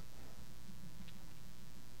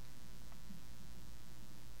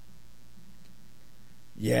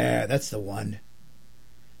 Yeah, that's the one.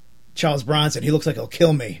 Charles Bronson, he looks like he'll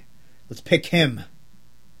kill me. Let's pick him.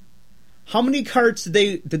 How many carts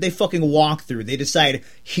did they fucking walk through? They decide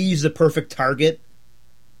he's the perfect target?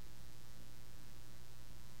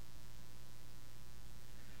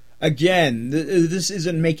 Again, this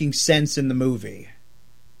isn't making sense in the movie.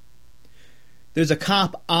 There's a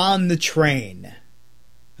cop on the train.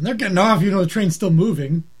 And they're getting off, the train's still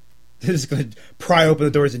moving. They're just going to pry open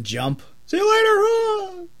the doors and jump. See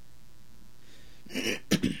you later!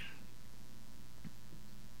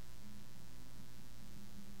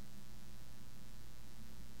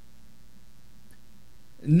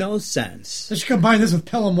 No sense. They should combine this with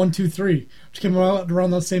Pelham 123, which came out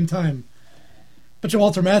around the same time. Bet you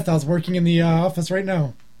Walter Matthau's working in the office right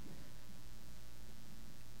now.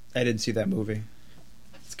 I didn't see that movie.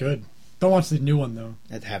 It's good. Don't watch the new one, though.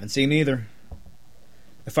 I haven't seen either.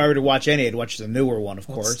 If I were to watch any, I'd watch the newer one, of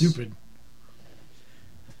course. It's stupid.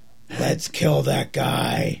 Let's kill that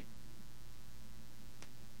guy.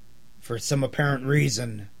 For some apparent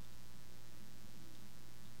reason.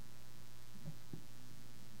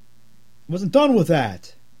 Wasn't done with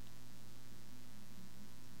that.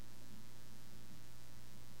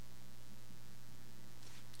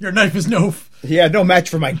 Your knife is no... Yeah, no match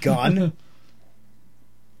for my gun.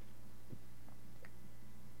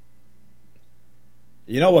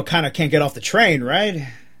 You know what kind of can't get off the train, right?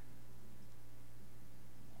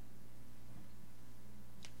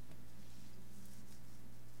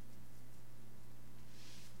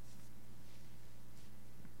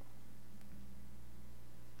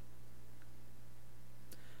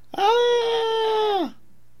 Ah!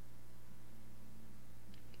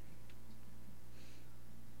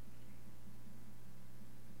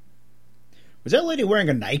 Was that lady wearing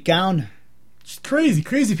a nightgown? It's crazy.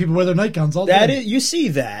 Crazy people wear their nightgowns all That day. is, you see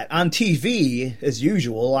that on TV as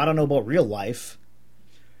usual. I don't know about real life.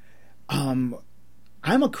 I'm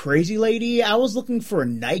a crazy lady. I was looking for a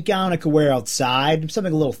nightgown I could wear outside,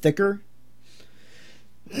 something a little thicker.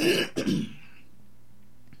 He's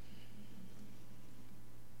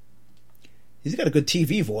got a good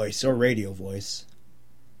TV voice or radio voice.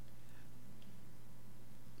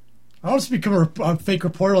 I want to become a fake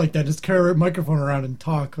reporter like that. Just carry a microphone around and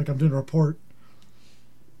talk like I'm doing a report.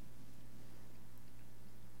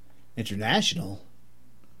 International.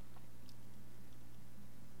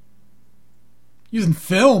 Using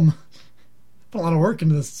film. Put a lot of work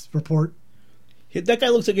into this report. That guy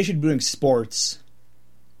looks like he should be doing sports.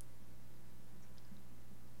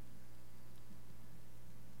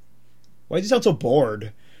 Why does he sound so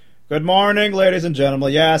bored? Good morning, ladies and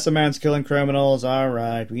gentlemen. Yes, a man's killing criminals. All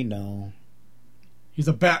right, we know. He's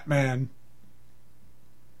a Batman.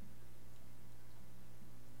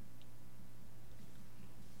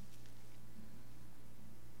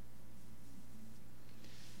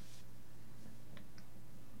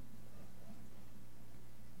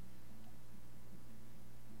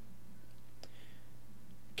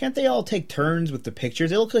 Can't they all take turns with the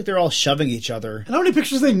pictures? They look like they're all shoving each other. And how many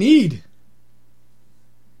pictures they need?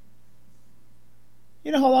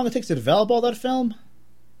 You know how long it takes to develop all that film?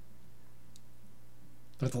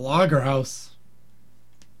 They're at the Lager House.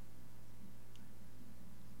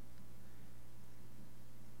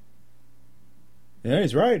 Yeah,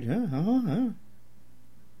 he's right. Yeah.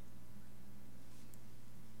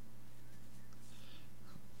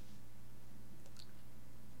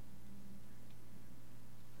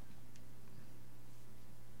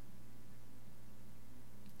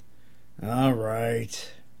 All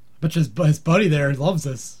right. But his buddy there loves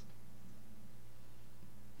this.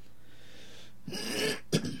 Hey,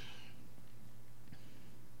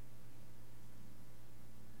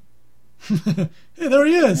 there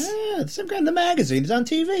he is. Yeah, some guy in the magazine. He's on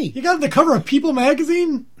TV. You got him the cover of People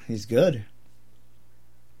magazine? He's good.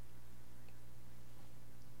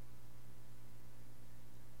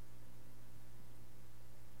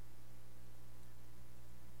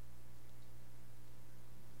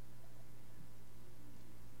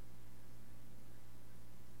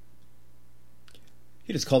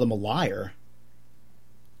 He just called him a liar.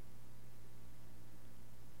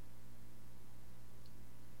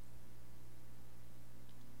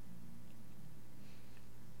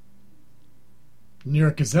 New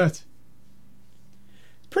York Gazette.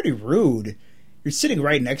 Pretty rude. You're sitting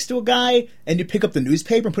right next to a guy, and you pick up the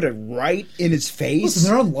newspaper and put it right in his face.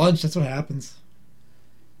 Listen, they're on lunch. That's what happens.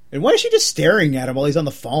 And why is she just staring at him while he's on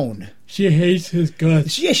the phone? She hates his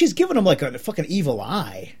guts. She's giving him like a fucking evil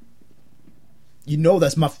eye. You know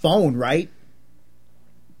that's my phone, right?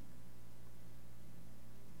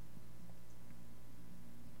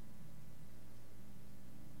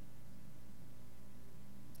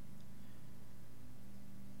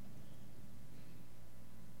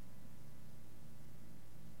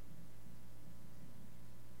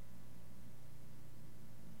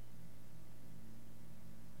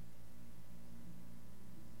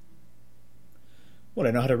 What,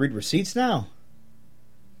 I know how to read receipts now?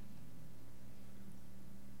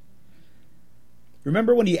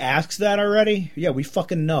 Remember when he asks that already? Yeah, we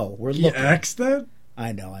fucking know. We're He looking. acts that?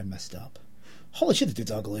 I know, I messed up. Holy shit, the dude's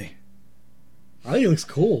ugly. I think he looks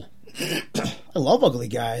cool. I love ugly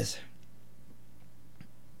guys.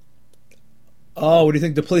 Oh, what do you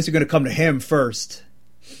think? The police are going to come to him first.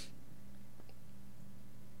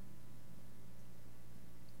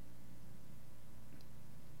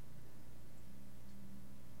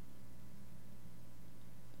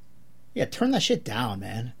 Yeah, turn that shit down,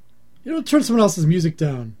 man. You don't turn someone else's music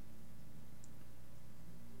down.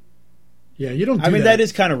 Yeah, you don't do I mean, that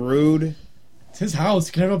is kind of rude. It's his house.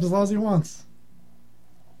 He can have it up as loud as he wants.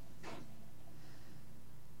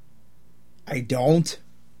 I don't.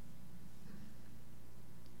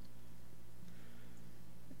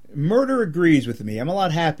 Murder agrees with me. I'm a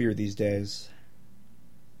lot happier these days.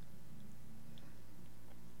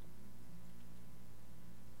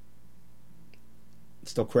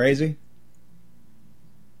 Still crazy?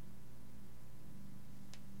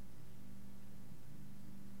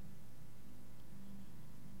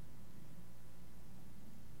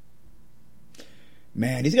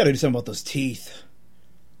 Man, he's got to do something about those teeth.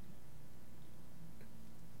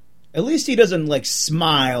 At least he doesn't, like,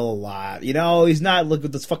 smile a lot. You know, he's not, look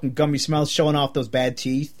at those fucking gummy smiles showing off those bad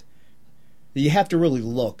teeth. You have to really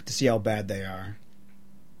look to see how bad they are.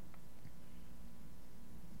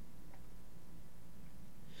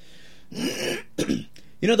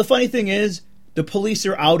 You know, the funny thing is, the police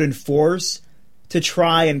are out in force to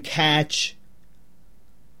try and catch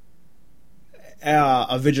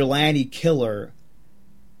a vigilante killer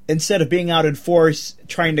instead of being out in force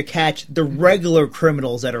trying to catch the regular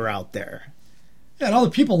criminals that are out there. Yeah, and all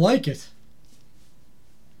the people like it.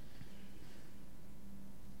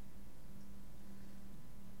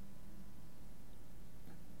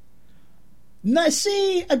 Now,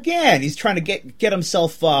 see, again, he's trying to get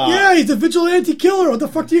himself... Yeah, he's a vigilante killer. What the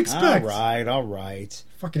fuck do you expect? All right.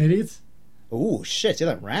 Fucking idiots. Ooh, shit, see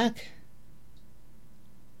that rack?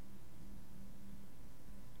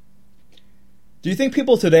 Do you think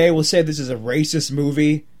people today will say this is a racist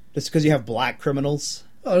movie just because you have black criminals?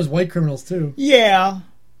 Oh, there's white criminals, too. Yeah.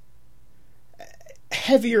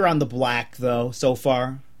 Heavier on the black, though, so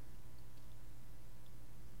far.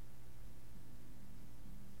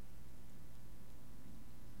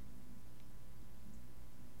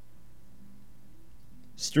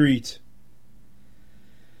 Street.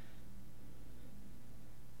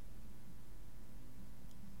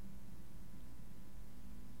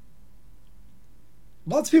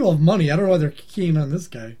 Lots of people have money. I don't know why they're keen on this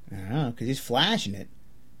guy. I don't know, because he's flashing it.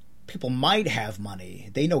 People might have money.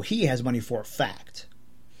 They know he has money for a fact.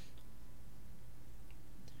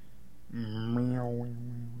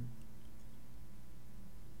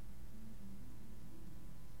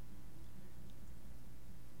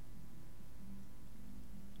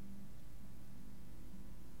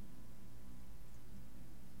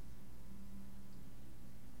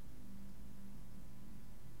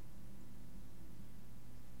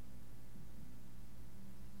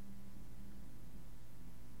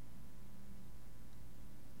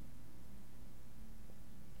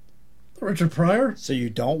 Richard Pryor? So you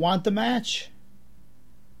don't want the match?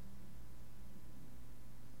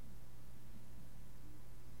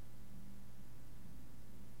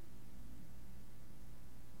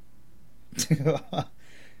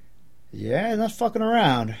 Yeah, he's not fucking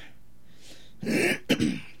around.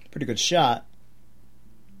 Pretty good shot.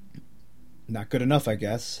 Not good enough, I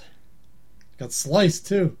guess. Got sliced,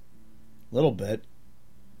 too. A little bit.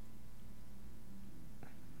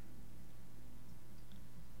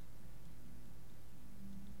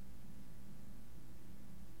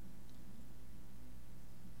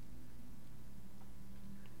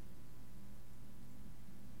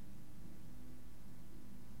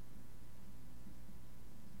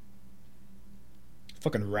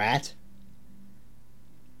 Fucking rat.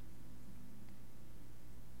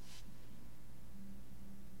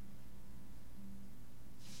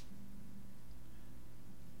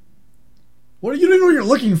 What, you don't know what you're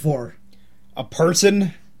looking for? A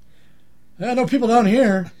person? I know people down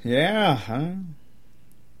here. Yeah, huh?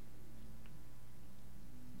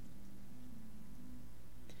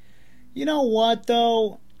 You know what,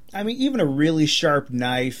 though? I mean, even a really sharp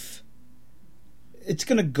knife, it's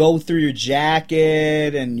going to go through your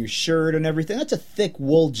jacket and your shirt and everything. That's a thick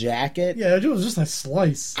wool jacket. Yeah, it was just a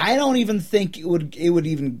slice. I don't even think it would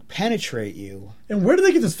even penetrate you. And where did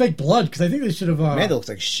they get this fake blood? Because I think they should have... Man, that looks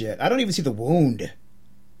like shit. I don't even see the wound.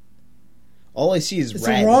 All I see is it's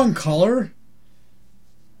red. the wrong color.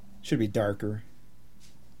 Should be darker.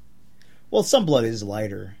 Well, some blood is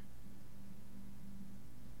lighter.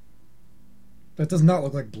 That does not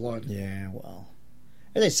look like blood. Yeah, well.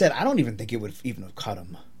 As I said, I don't even think it would even have cut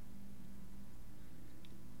him.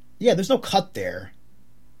 Yeah, there's no cut there.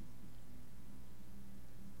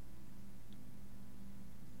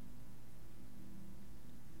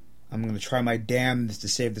 I'm going to try my damnedest to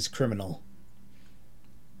save this criminal.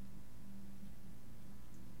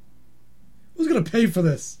 Who's going to pay for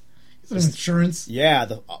this? Is it insurance? Yeah,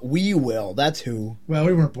 we will. That's who. Well,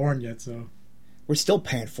 we weren't born yet, so. We're still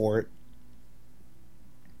paying for it.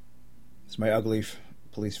 It's my ugly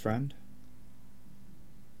police friend.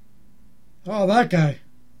 Oh, that guy.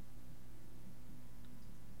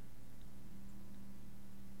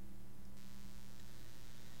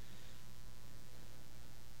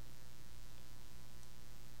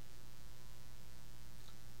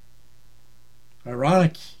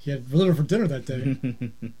 Ironic. He had liver for dinner that day.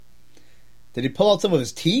 Did he pull out some of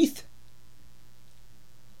his teeth?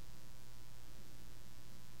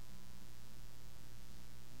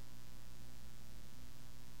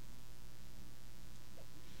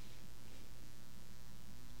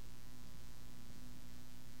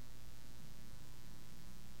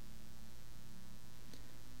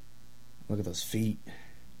 Look at those feet.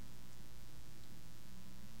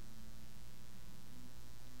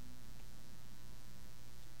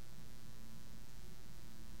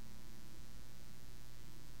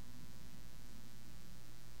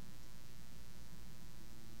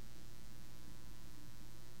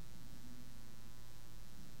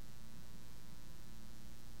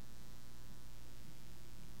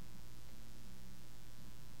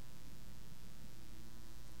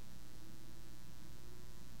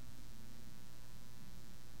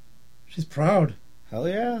 She's proud. Hell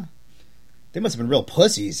yeah. They must have been real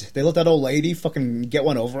pussies. They let that old lady fucking get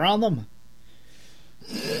one over on them.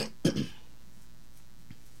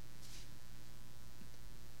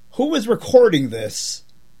 Who was recording this?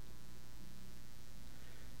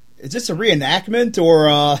 Is this a reenactment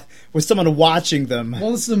or was someone watching them?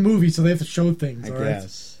 Well, this is a movie, so they have to show things, I all right?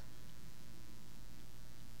 guess.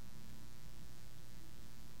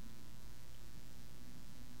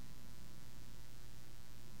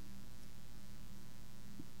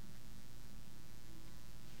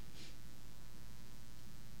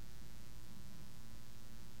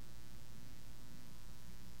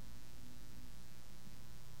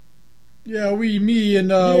 Yeah, me, and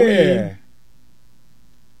Yeah.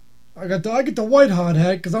 I get the white hot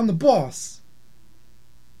hat because I'm the boss.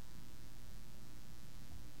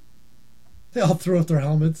 They all threw up their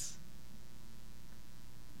helmets.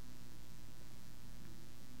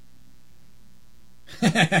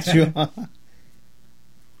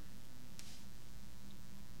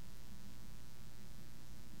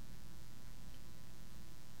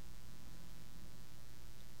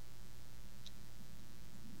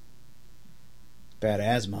 Bad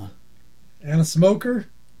asthma. And a smoker.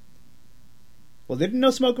 Well, they didn't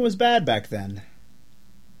know smoking was bad back then.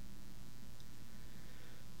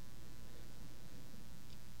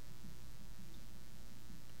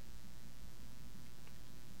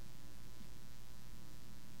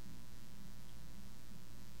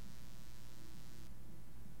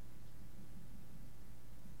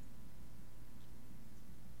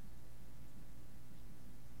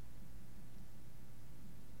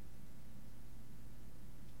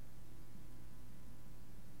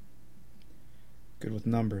 Good with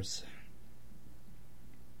numbers.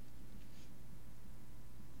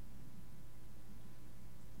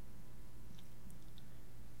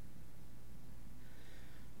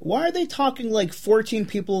 Why are they talking like 14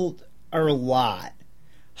 people are a lot?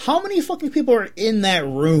 How many fucking people are in that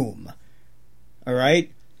room?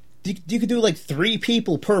 Alright? You could do like 3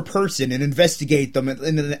 people per person and investigate them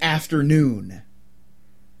in an afternoon.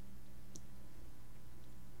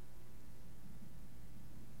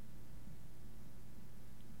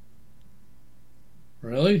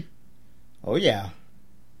 Really? Oh, yeah.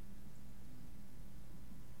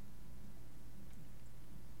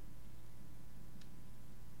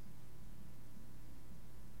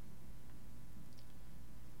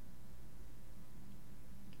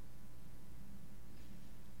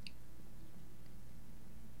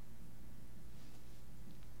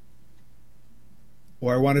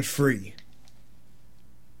 Or I want it free.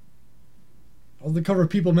 On the cover of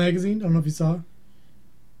People magazine. I don't know if you saw.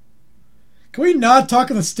 Can we not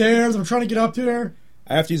talk on the stairs? I'm trying to get up here.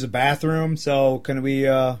 I have to use a bathroom, so can we,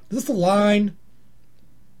 Is this the line?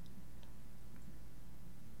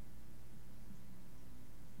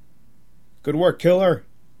 Good work, killer.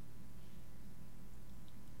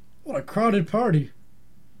 What a crowded party.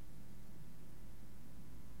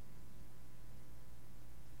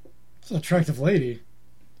 It's an attractive lady.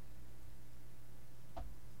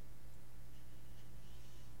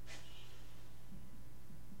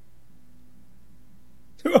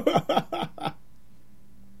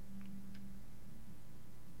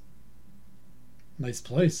 Nice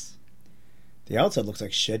place. The outside looks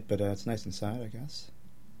like shit, but it's nice inside, I guess.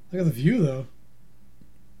 Look at the view, though.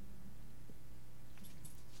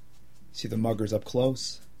 See the muggers up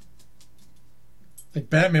close.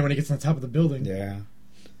 Like Batman when he gets on the top of the building. Yeah.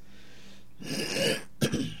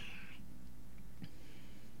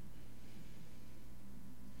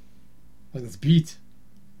 Like this beat.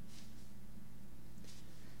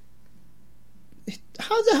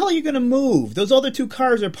 How the hell are you going to move? Those other two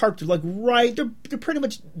cars are parked like right. They're pretty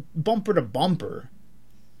much bumper to bumper.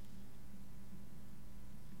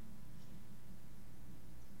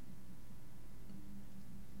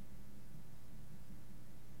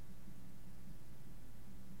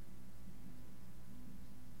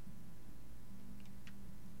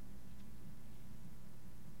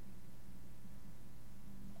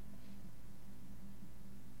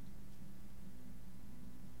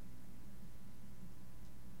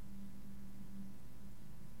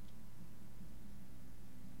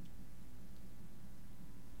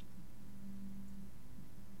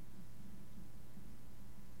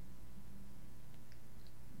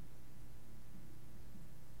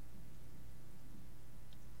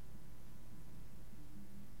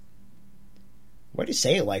 Why'd you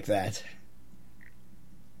say it like that?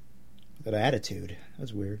 That attitude.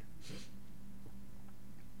 That's weird.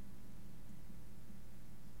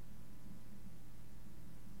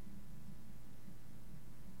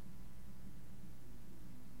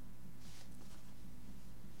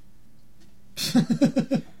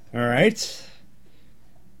 All right.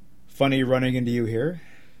 Funny running into you here.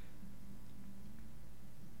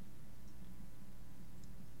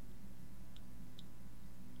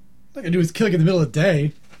 All I can do is kill it in the middle of the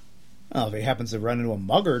day. Oh, if he happens to run into a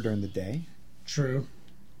mugger during the day. True.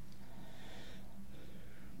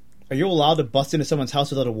 Are you allowed to bust into someone's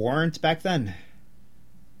house without a warrant back then?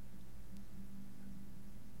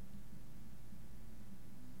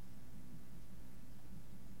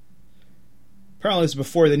 Apparently this was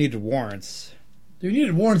before they needed warrants. You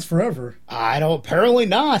needed warrants forever. Apparently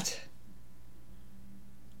not.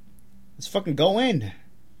 Let's fucking go in.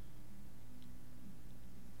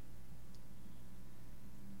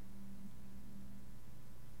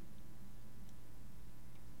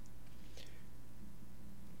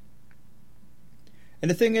 And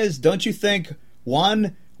the thing is, don't you think,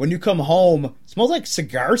 one, when you come home, it smells like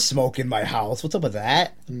cigar smoke in my house. What's up with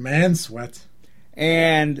that? Man sweat.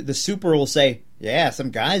 And the super will say, yeah,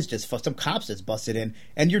 some cops just busted in.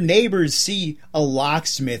 And your neighbors see a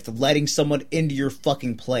locksmith letting someone into your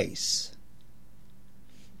fucking place.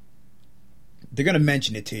 They're going to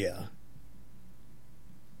mention it to you.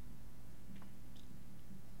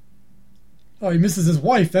 Oh, he misses his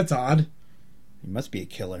wife. That's odd. He must be a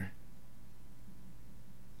killer.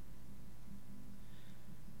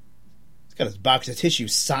 He's got his box of tissue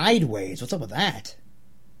sideways. What's up with that?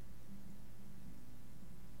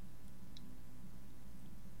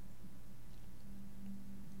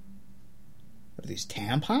 What are these,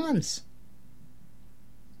 tampons?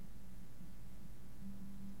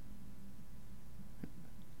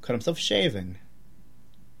 Cut himself shaving.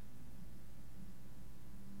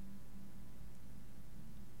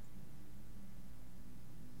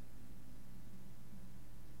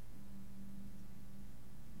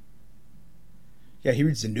 Yeah, he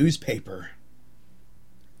reads the newspaper.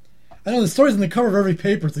 I know the story's on the cover of every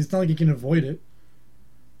paper, so it's not like you can avoid it.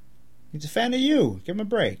 He's a fan of you. Give him a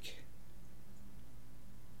break.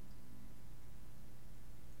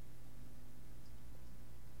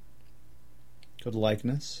 Good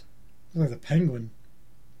likeness. Looks like the Penguin.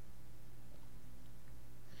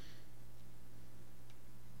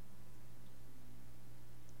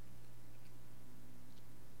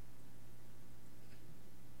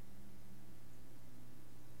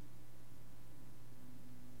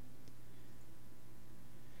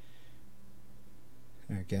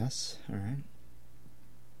 I guess. All right.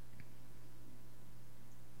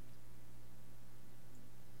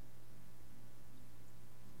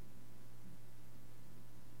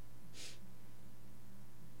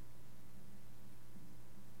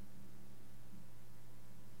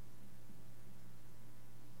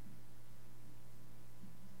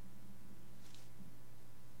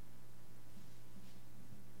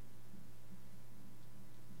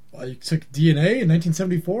 You took DNA in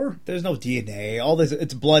 1974? There's no DNA. All this,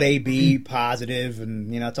 it's blood AB positive,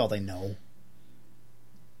 and that's all they know.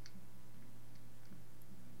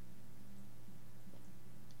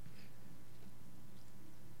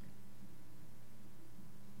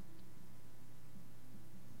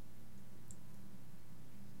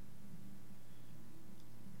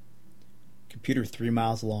 Computer 3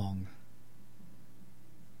 miles long.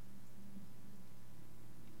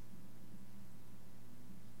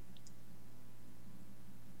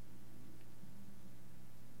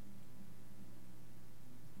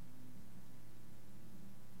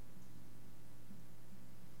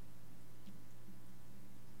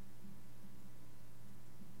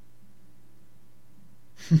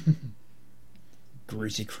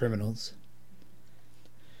 Greasy criminals.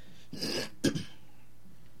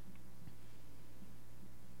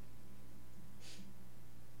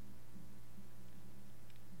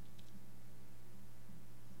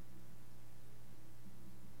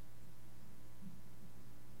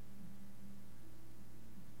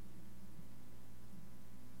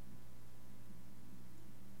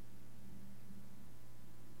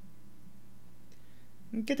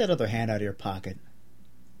 Get that other hand out of your pocket.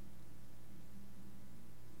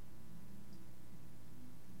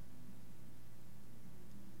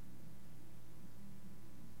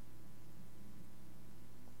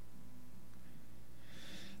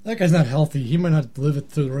 That guy's not healthy. He might not live it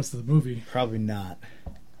through the rest of the movie. Probably not.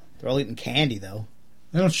 They're all eating candy, though.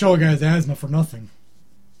 They don't show a guy's asthma for nothing.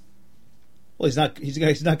 Well, he's not.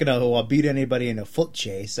 He's not going to beat anybody in a foot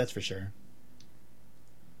chase. That's for sure.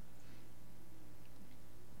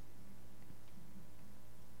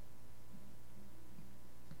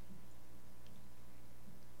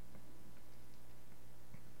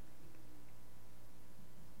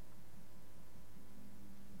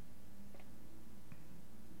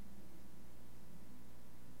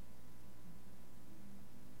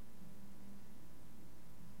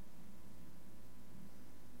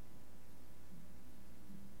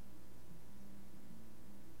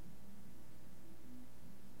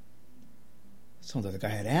 Sounds like the guy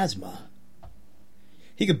had asthma.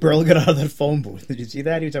 He could barely get out of that phone booth. Did you see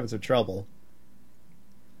that? He was having some trouble.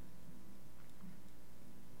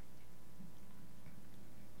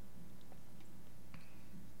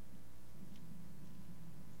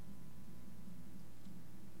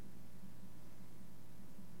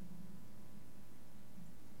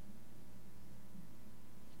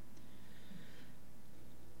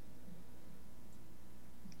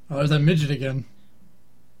 Oh, there's that midget again.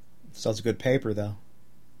 Sells good paper, though.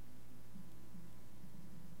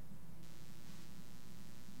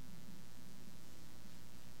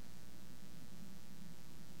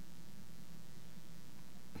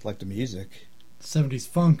 I like the music. 70s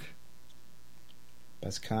funk.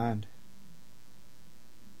 Best kind.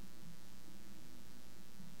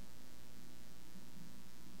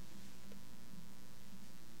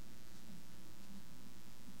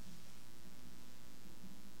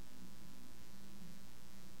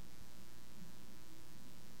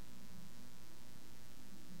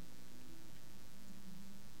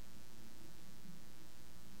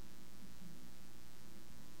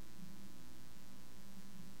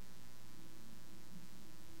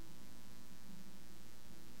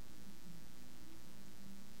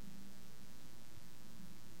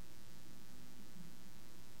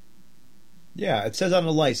 Yeah, it says on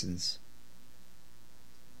the license.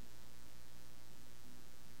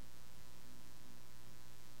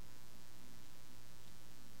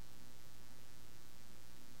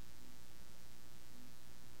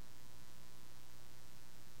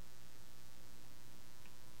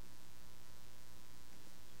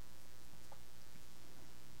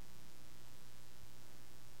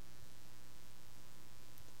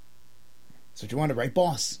 So what you wanted, right,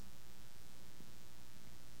 boss?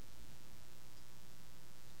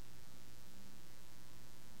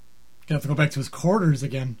 Gonna have to go back to his quarters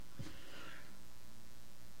again.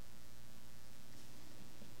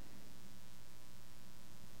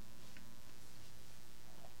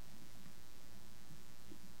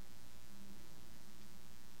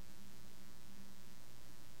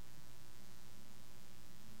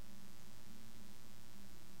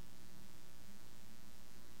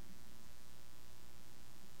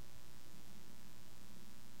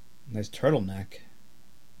 Nice turtleneck.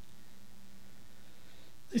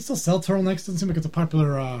 They still sell turtlenecks. Doesn't seem like it's a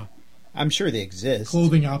popular I'm sure they exist.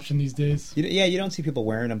 clothing option these days. Yeah, you don't see people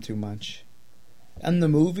wearing them too much. In the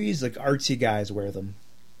movies, like artsy guys wear them.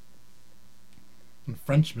 And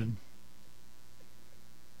Frenchmen.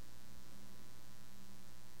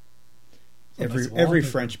 Every Nice wallpaper.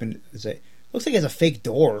 Frenchman is a looks like he has a fake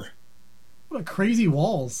door. What a crazy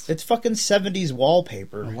walls. It's fucking 70s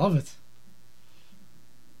wallpaper. I love it.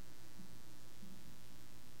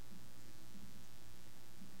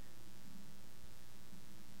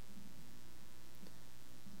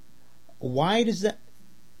 Why does that?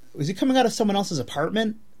 Was he coming out of someone else's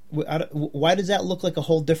apartment? Why does that look like a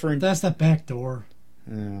whole different? That's that back door.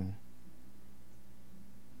 Oh.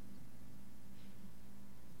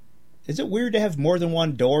 Is it weird to have more than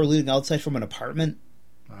one door leading outside from an apartment?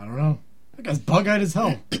 I don't know. That guy's bug-eyed as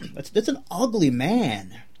hell. That's an ugly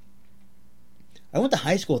man. I went to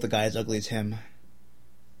high school with a guy as ugly as him.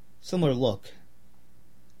 Similar look.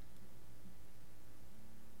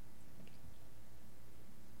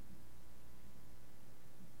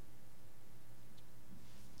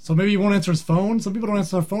 So maybe he won't answer his phone? Some people don't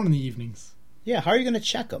answer their phone in the evenings. Yeah, how are you going to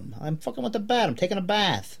check him? I'm fucking with the bed. I'm taking a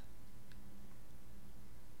bath.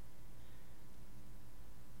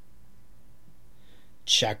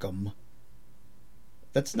 Check him.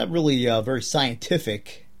 That's not really very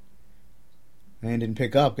scientific. Man didn't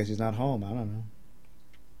pick up because he's not home. I don't know.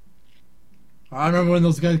 I remember when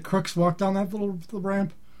those guys crooks walked down that little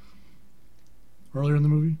ramp earlier in the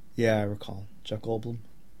movie. Yeah, I recall. Jeff Goldblum.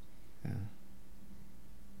 Yeah.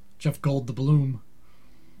 Jeff Gold the Bloom.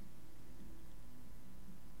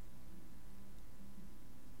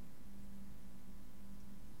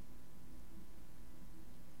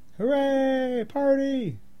 Hooray!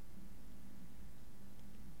 Party!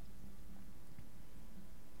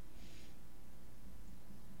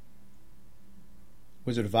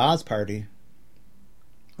 Wizard of Oz party.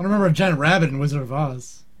 I don't remember a giant rabbit in Wizard of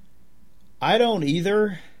Oz. I don't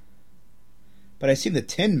either. But I seen the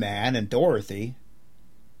Tin Man and Dorothy.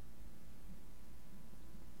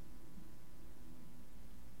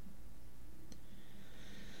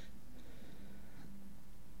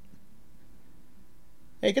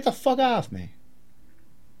 Hey, get the fuck off me.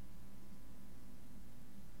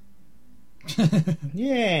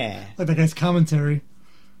 Yeah. Like that guy's commentary.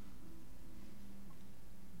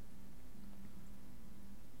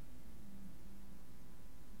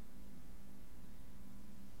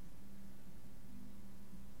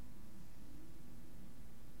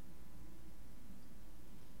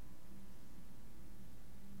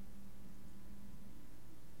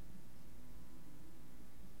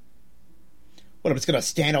 What, I'm just gonna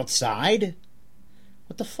stand outside?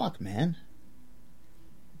 What the fuck, man?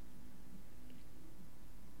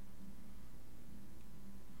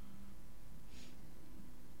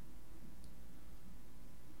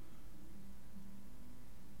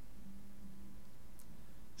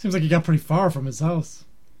 Seems like he got pretty far from his house.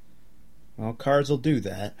 Well, cars will do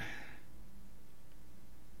that.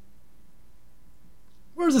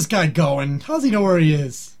 Where's this guy going? How does he know where he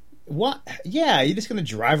is? What? Yeah, you just gonna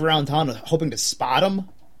drive around town hoping to spot him?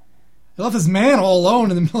 He left his man all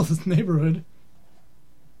alone in the middle of his neighborhood.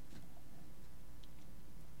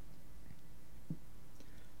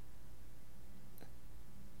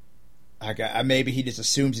 Maybe he just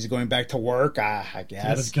assumes he's going back to work. I guess. He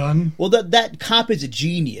had his gun. Well, that cop is a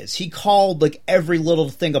genius. He called like every little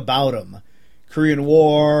thing about him. Korean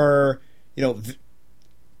War. You know,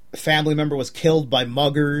 a family member was killed by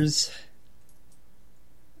muggers.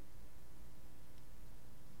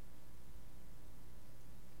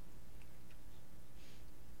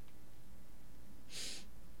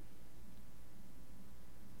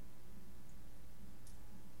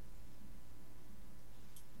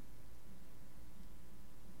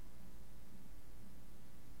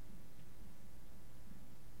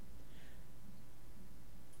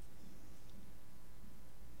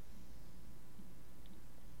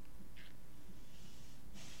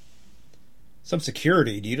 Some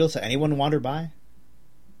security. Do you notice anyone wander by?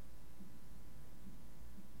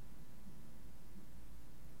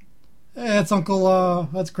 Hey, that's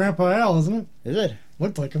that's Grandpa Al, isn't it? Is it?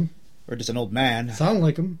 Looked like him. Or just an old man? Sounded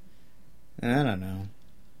like him. I don't know.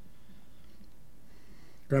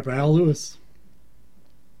 Grandpa Al Lewis.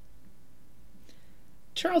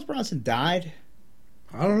 Charles Bronson died?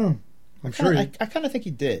 I don't know. I'm sure I kind of think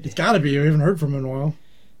he did. He's got to be. We haven't heard from him in a while.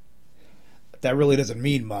 That really doesn't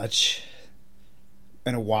mean much.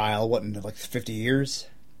 In a while, what, in like 50 years?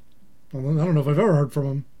 I don't know if I've ever heard from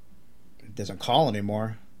him. He doesn't call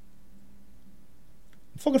anymore.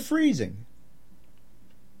 I'm fucking freezing.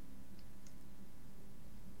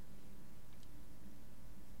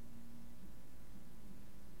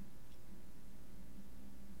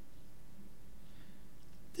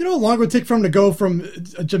 You know how long it would take for him to go from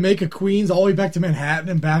Jamaica, Queens, all the way back to Manhattan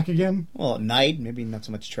and back again? Well, at night, maybe not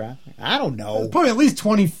so much traffic. I don't know. Probably at least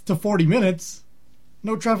 20 to 40 minutes.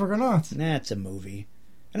 No traffic or not. Nah, it's a movie.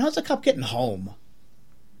 And how's the cop getting home?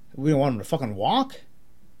 We don't want him to fucking walk?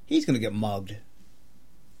 He's gonna get mugged.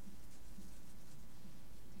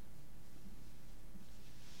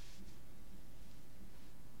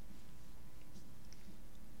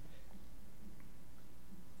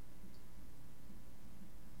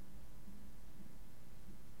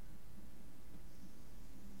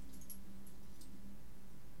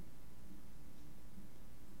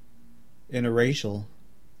 Interracial.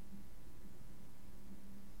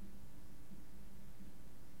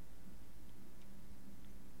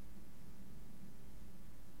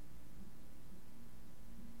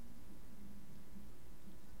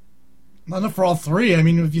 Not enough for all three. I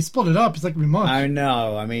mean, if you split it up, it's like we much. I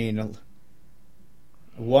know. I mean,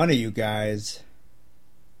 one of you guys.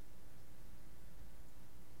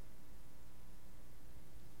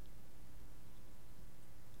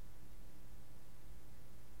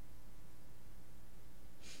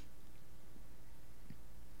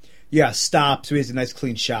 Yeah, stop so he has a nice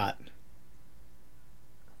clean shot.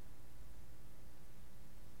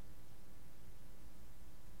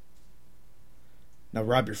 Now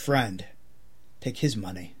rob your friend. Take his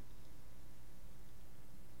money.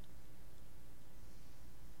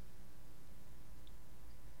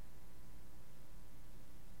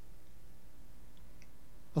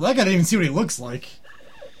 Well, that guy didn't even see what he looks like.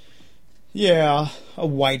 Yeah, a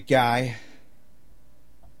white guy.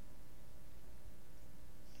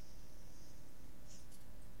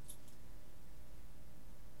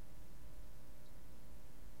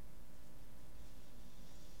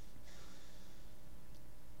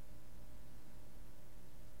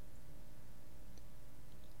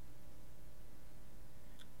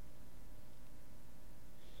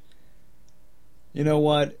 You know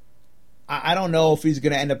what? I don't know if he's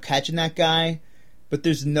going to end up catching that guy, but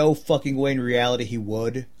there's no fucking way in reality he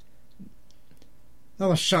would.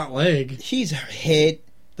 Not a shot leg. He's hit.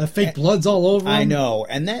 That fake blood's all over him. I know.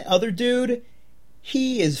 And that other dude,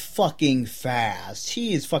 he is fucking fast.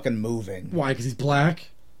 He is fucking moving. Why? Because he's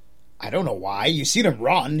black? I don't know why. You seen him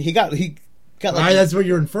run. He got like... That's what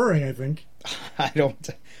you're inferring, I think. I don't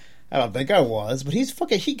think I was, but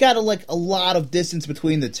he got a lot of distance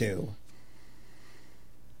between the two.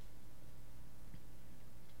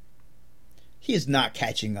 He is not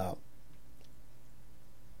catching up.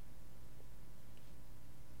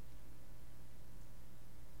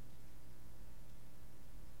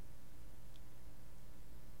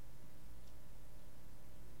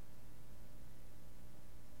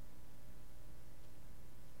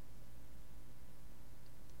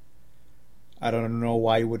 I don't know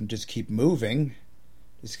why you wouldn't just keep moving.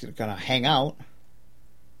 Just gonna hang out.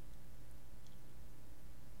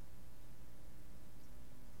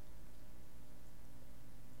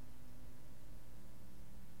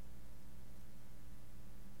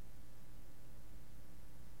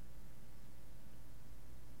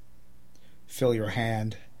 Fill your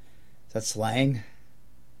hand. Is that slang?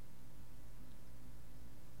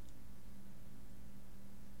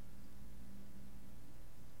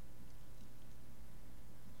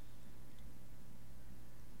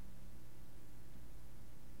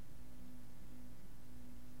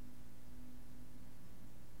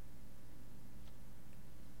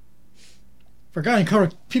 For a guy in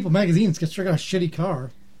cover People magazines, gets struck out a shitty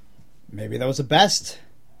car. Maybe that was the best.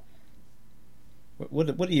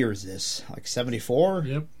 What year is this? Like 74?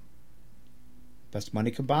 Yep. Best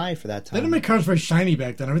money could buy for that time. They didn't make cars very shiny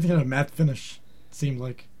back then. Everything had a matte finish, it seemed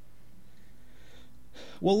like.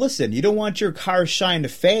 Well, listen, you don't want your car's shine to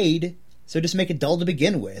fade, so just make it dull to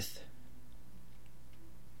begin with.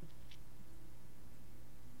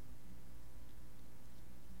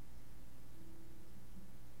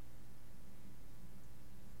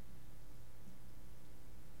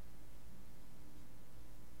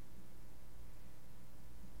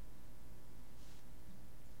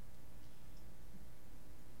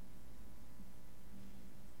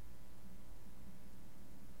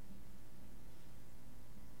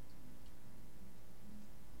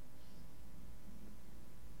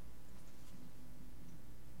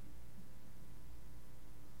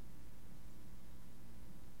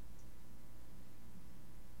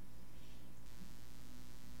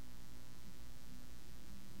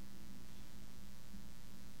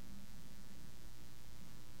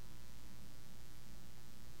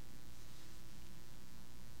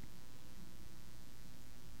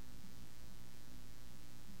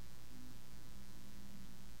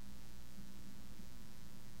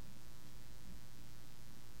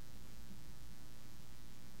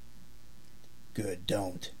 Good,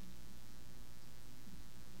 don't.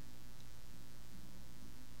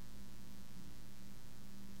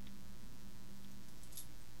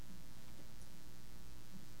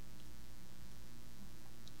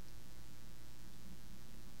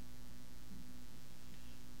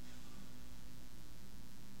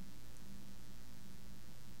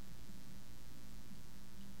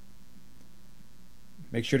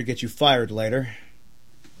 Make sure to get you fired later.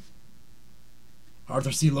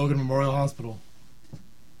 Arthur C. Logan Memorial Hospital.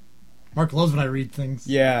 Mark loves when I read things.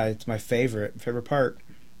 Yeah, it's my favorite part.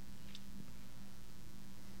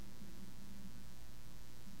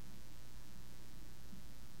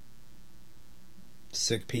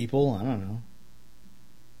 Sick people? I don't know.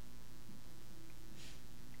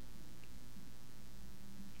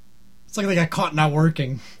 It's like they got caught not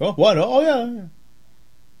working. Oh, what? Oh, yeah.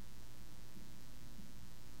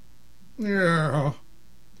 Yeah.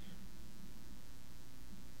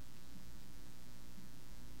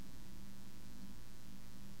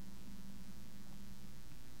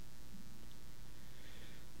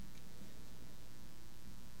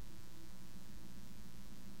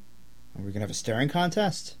 gonna have a staring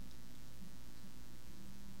contest?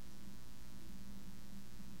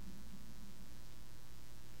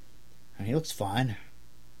 And he looks fine.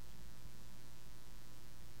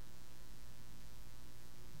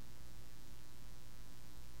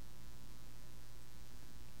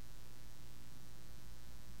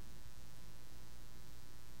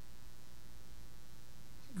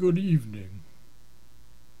 Good evening.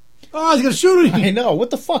 Oh, he's gonna shoot at I you. know. What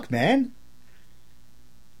the fuck, man?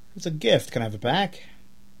 It's a gift. Can I have it back?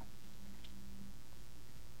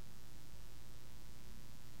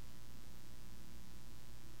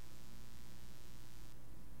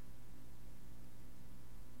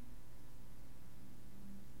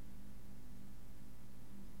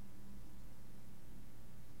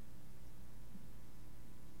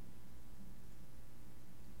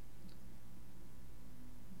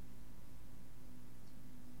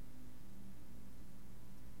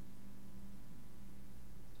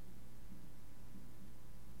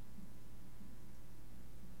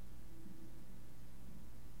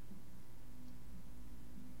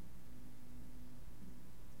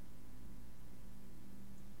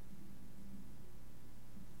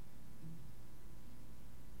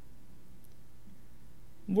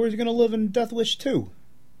 Where's he gonna live in Death Wish 2?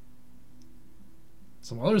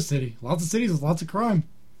 Some other city. Lots of cities with lots of crime.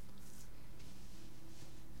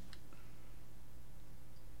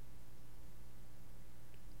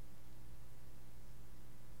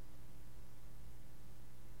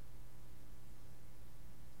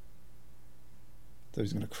 So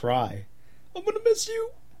he's gonna cry. I'm gonna miss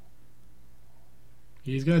you.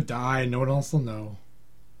 He's gonna die and no one else will know.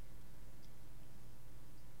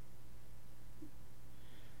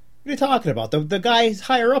 What are you talking about? The guys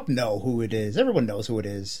higher up know who it is. Everyone knows who it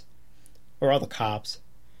is. Or all the cops.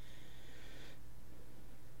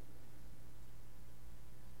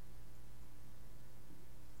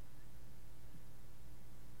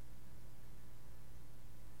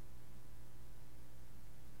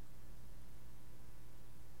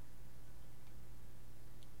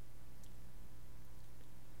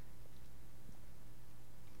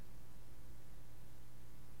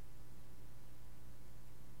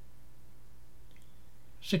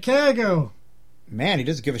 Chicago. Man, he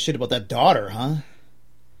doesn't give a shit about that daughter, huh?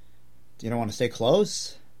 You don't want to stay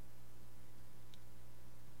close?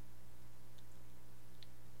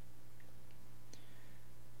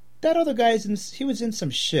 That other guy's he was in some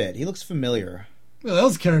shit. He looks familiar. Look at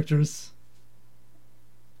those characters.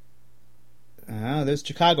 There's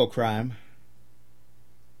Chicago crime.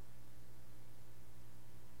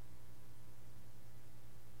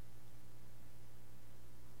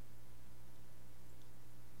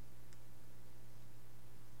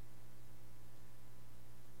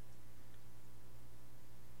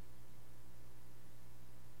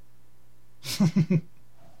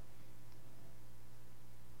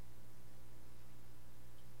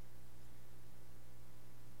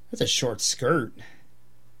 That's a short skirt.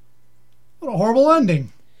 What a horrible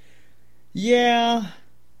ending. Yeah.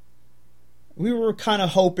 We were kind of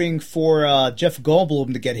hoping for Jeff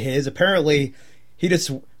Goldblum to get his. Apparently, he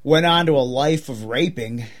just went on to a life of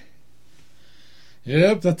raping.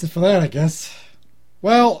 Yep, that's it for that, I guess.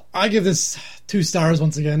 Well, I give this 2 stars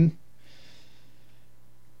once again.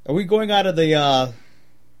 Are we going out of the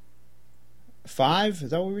 5? Is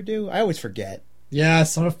that what we do? I always forget. Yeah,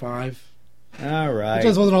 sort of 5. All right. It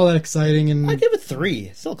just wasn't all that exciting. And I give it 3.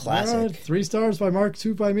 It's still a classic. 3 stars by Mark,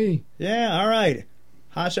 2 by me. Yeah, all right.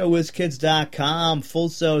 HotShowWizKids.com, full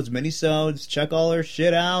sods, mini-sods. Check all their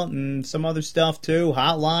shit out and some other stuff too.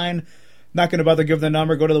 Hotline. Not going to bother giving the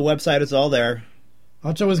number. Go to the website. It's all there.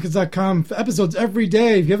 HotShowWizKids.com. Episodes every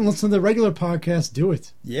day. If you haven't listened to the regular podcast, do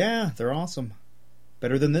it. Yeah, they're awesome.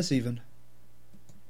 Better than this even.